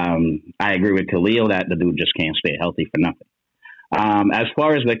 I agree with KALEEL that the dude just can't stay healthy for nothing. As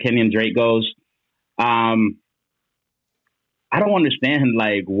far as the Kenyon Drake goes, I don't understand,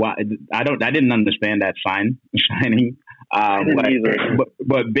 like, why. I didn't understand that signing.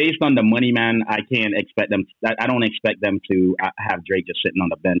 But based on the money, man, I can't expect them. I don't expect them to have Drake just sitting on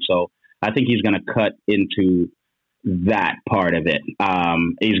the bench. So I think he's going to cut into that part of it.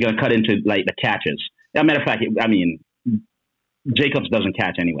 He's going to cut into, like, the catches. As a matter of fact, I mean, Jacobs doesn't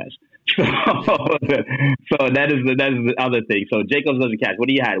catch anyways. So that is the other thing. So Jacobs doesn't catch. What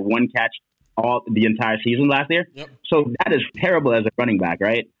do you had? 1 catch the entire season last year? Yep. So that is terrible as a running back,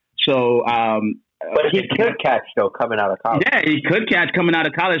 right? So but he could catch, though, coming out of college. Yeah, he could catch coming out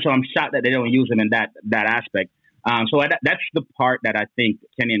of college, so I'm shocked that they don't use him in that aspect. So that's the part that I think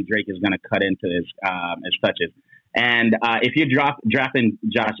Kenyon Drake is going to cut into his touches. And if you're drafting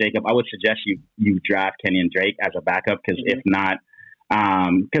Josh Jacobs, I would suggest you draft Kenyon Drake as a backup, because if not,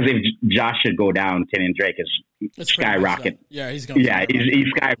 because if Josh should go down, Kenyon Drake is skyrocket. Yeah, he's going. Yeah,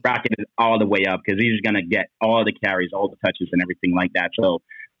 he's skyrocketed all the way up, because he's going to get all the carries, all the touches, and everything like that. So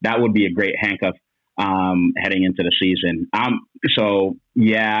that would be a great handcuff heading into the season. So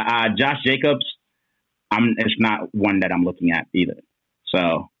yeah, Josh Jacobs, it's not one that I'm looking at either.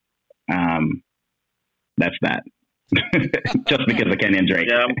 So that's that. Just because of Kenyon Drake.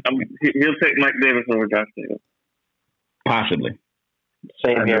 Yeah, he'll take Mike Davis over Josh Jacobs. Possibly.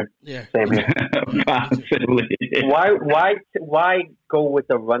 Same here. Yeah. Same here. Possibly. Why go with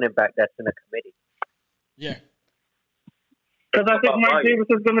a running back that's in a committee? Yeah. Because I think Mike Davis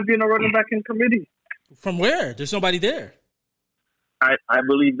is going to be in a running back in committee. From where? There's nobody there. I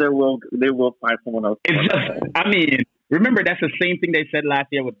believe they will find someone else. It's just, I mean, remember, that's the same thing they said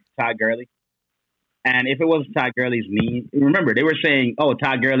last year with Todd Gurley. And if it was Todd Gurley's knee, remember, they were saying, oh,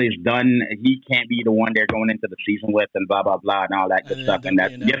 Todd Gurley's done. He can't be the one they're going into the season with, and blah, blah, blah, and all that good stuff. And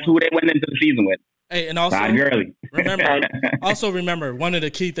guess who they went into the season with? Hey, and also, Todd Gurley. remember, one of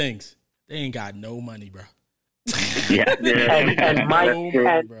the key things, they ain't got no money, bro. Yeah. And Mike,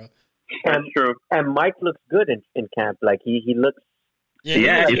 that's true. And Mike looks good in camp. Like, he looks he's in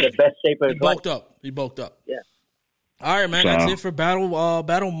the best shape of his life. He bulked up. Yeah. All right, man. That's it for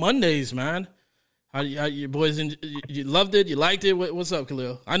Battle Mondays, man. How you boys? You loved it? You liked it? What's up,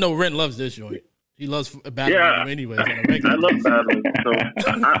 KALEEL? I know Ren loves this joint. He loves battle anyways. I love battles, so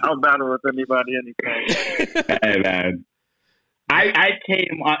I'll battle with anybody anytime. Hey, man. I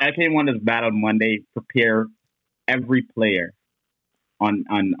came on this Battle Monday prepare every player on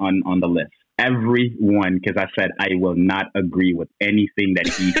the list. Everyone, because I said I will not agree with anything that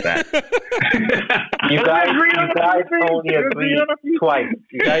he said. You guys only agreed twice.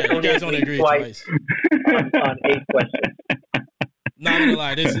 You guys only agreed twice on 8 questions. Not gonna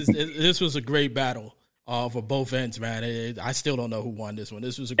lie, this was a great battle for both ends, man. I still don't know who won this one.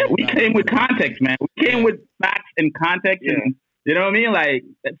 This was a great battle. We came with context, man. We came with facts and context, and you know what I mean? Like,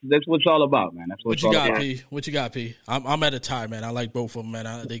 that's what it's all about, man. That's what you got, P? What you got, P? I'm at a tie, man. I like both of them,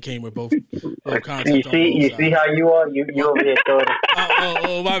 man. They came with both concepts. You see how you are? You over here throwing it.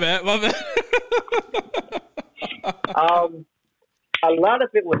 Oh, my bad. A lot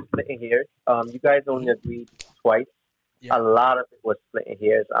of it was splitting hairs. You guys only agreed twice. Yeah. A lot of it was splitting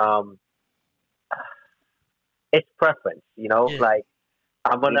hairs. It's preference, you know. Yeah. Like,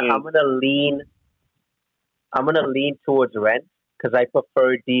 I'm gonna lean towards Ren because I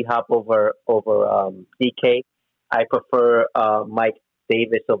prefer D-Hop over DK. I prefer Mike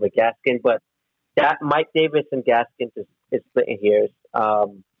Davis over Gaskin, but that Mike Davis and Gaskin is splitting hairs.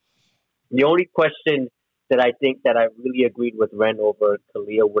 The only question that I think that I really agreed with Ren over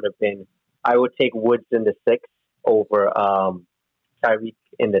KALEEL would have been I would take Woods in the 6 over Tyreek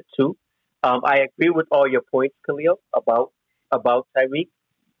in the 2. I agree with all your points, KALEEL, about Tyreek.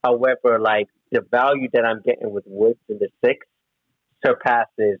 However, like, the value that I'm getting with Woods in the 6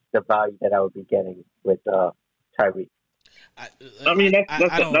 surpasses the value that I would be getting with Tyreek. I mean,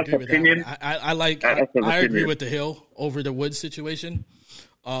 that's opinion. I agree with the Hill over the Woods situation.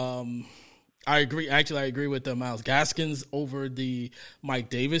 I agree. Actually, I agree with Miles Gaskins over the Mike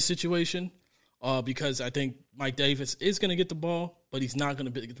Davis situation because I think Mike Davis is going to get the ball, but he's not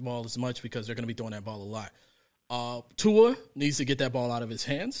going to get the ball as much because they're going to be throwing that ball a lot. Tua needs to get that ball out of his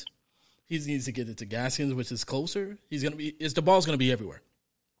hands. He needs to get it to Gaskins, which is closer. The ball's going to be everywhere.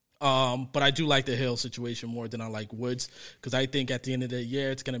 But I do like the Hill situation more than I like Woods because I think at the end of the year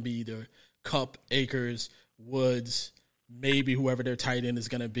it's going to be either Kupp, Akers, Woods, maybe whoever their tight end is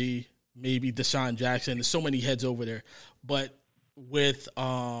going to be, maybe Deshaun Jackson. There's so many heads over there. But with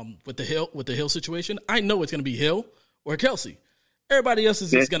the Hill situation, I know it's going to be Hill or Kelsey. Everybody else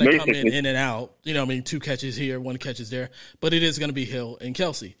is just going to come in and out. You know, 2 catches here, 1 catches there. But it is going to be Hill and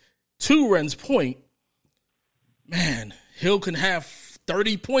Kelsey. To Ren's point, man, Hill can have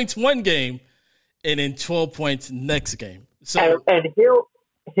 30 points one game and then 12 points next game. So and Hill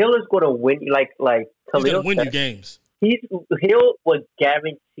is going to win like he's Khalil going to win said, you games. Hill would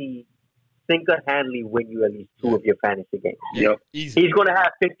guarantee single-handedly win you at least 2 of your fantasy games. Yeah, easy. He's going to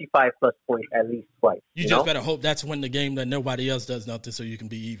have 55 plus points at least twice. You just better hope that's when the game that nobody else does nothing so you can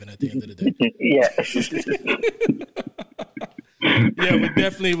be even at the end of the day. Yeah. Yeah, but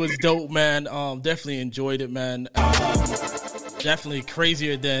definitely was dope, man. Definitely enjoyed it, man. Definitely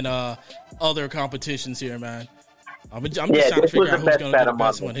crazier than other competitions here, man. I'm just trying to figure out who's going to be the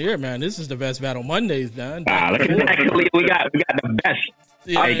best one here, man. This is the best Battle Mondays, man. Actually, we got the best.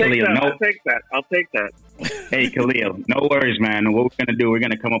 Yeah, I'll take that. Hey, Khaleel, no worries, man. What we're going to do, we're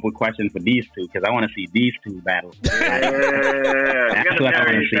going to come up with questions for these two because I want to see these two battle. Yeah. That's what I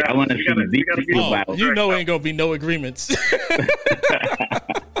want to see. I want to see these two battle. You know ain't going to be no agreements.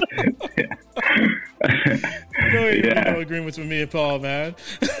 No agreements with me and Paul, man.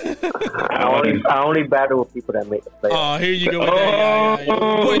 I only battle with people that make the playoffs. Oh, here you go with that. Yeah.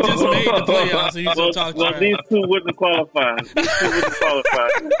 Boy just made the playoffs, so you still talk well, these two wouldn't qualify.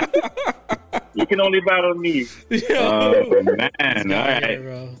 You can only battle me. Oh, man. All right. Here,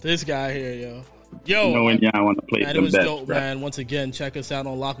 bro. This guy here, yo. Yo, you know when y'all want to play man, some it was bets, dope, bro. man. Once again, check us out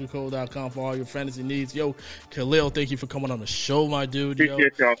on lockercode.com for all your fantasy needs. Yo, Khaleel, thank you for coming on the show, my dude.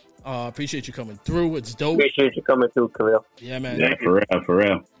 Appreciate y'all. Appreciate you coming through. It's dope. Appreciate you coming through, Khaleel. Yeah, man. Yeah, for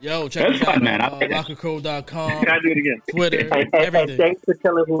real. Yo, check us out fun, man. on lockercode.com, Gotta do it again. Twitter, And everything. thanks for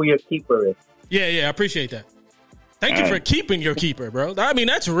telling who your keeper is. Yeah, I appreciate that. Thank you for keeping your keeper, bro. I mean,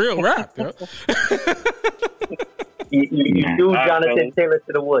 that's real rap, bro. You do Jonathan Taylor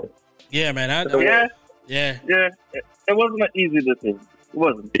to the wood. Yeah, man. Yeah. It wasn't an easy decision. It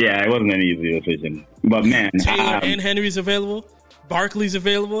wasn't. Yeah, it wasn't an easy decision. But, man. Taylor and Henry's available. Barkley's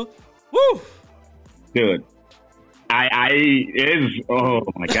available. Woo! Dude. Oh,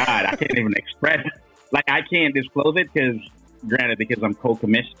 my God. I can't even express. Like, I can't disclose it because I'm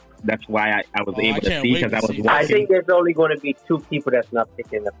co-commissioned. That's why I was able to see because I was watching. I think there's only going to be 2 people that's not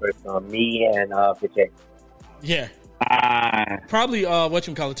picking the first one, me and Vijay. Yeah. Probably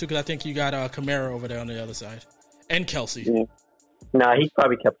whatchamacallit too, because I think you got Kamara over there on the other side. And Kelsey. Yeah. Nah, he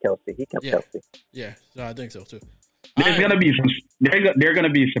probably kept Kelsey. He kept Kelsey. Yeah, so I think so too. There's gonna be they're gonna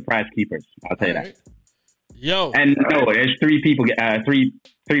be surprise keepers. I'll tell you that. Yo. And no, there's 3 people three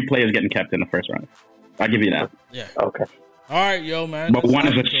players getting kept in the first round. I'll give you that. Yeah. Okay. All right, yo, man. But one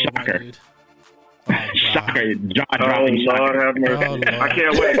is a shocker. Shocker, jaw-dropping shocker. Lord have mercy. Oh, Lord. I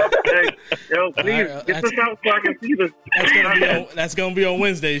can't wait. Hey, yo, please, Right, get this out so I can see this. That's gonna be on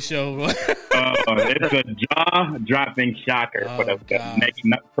Wednesday's show. It's a jaw-dropping shocker for the next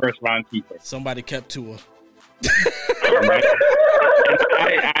first-round keeper. Somebody kept Tua. Right?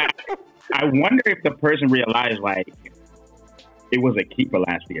 I wonder if the person realized, like, it was a keeper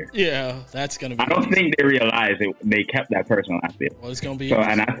last year. Yeah, that's gonna be. I don't think they realized they kept that person last year. Well, it's gonna be. So,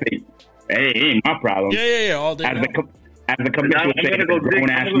 and I think, hey, it ain't my problem. Yeah. All day. As the commissioner would say, I'm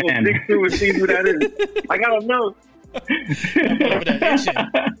gonna dig through and see who that is. I gotta know. Over that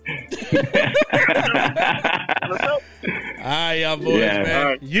All right, y'all boys, man. All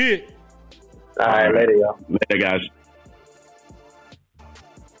right. Yeah. All right, later, y'all. Later, guys.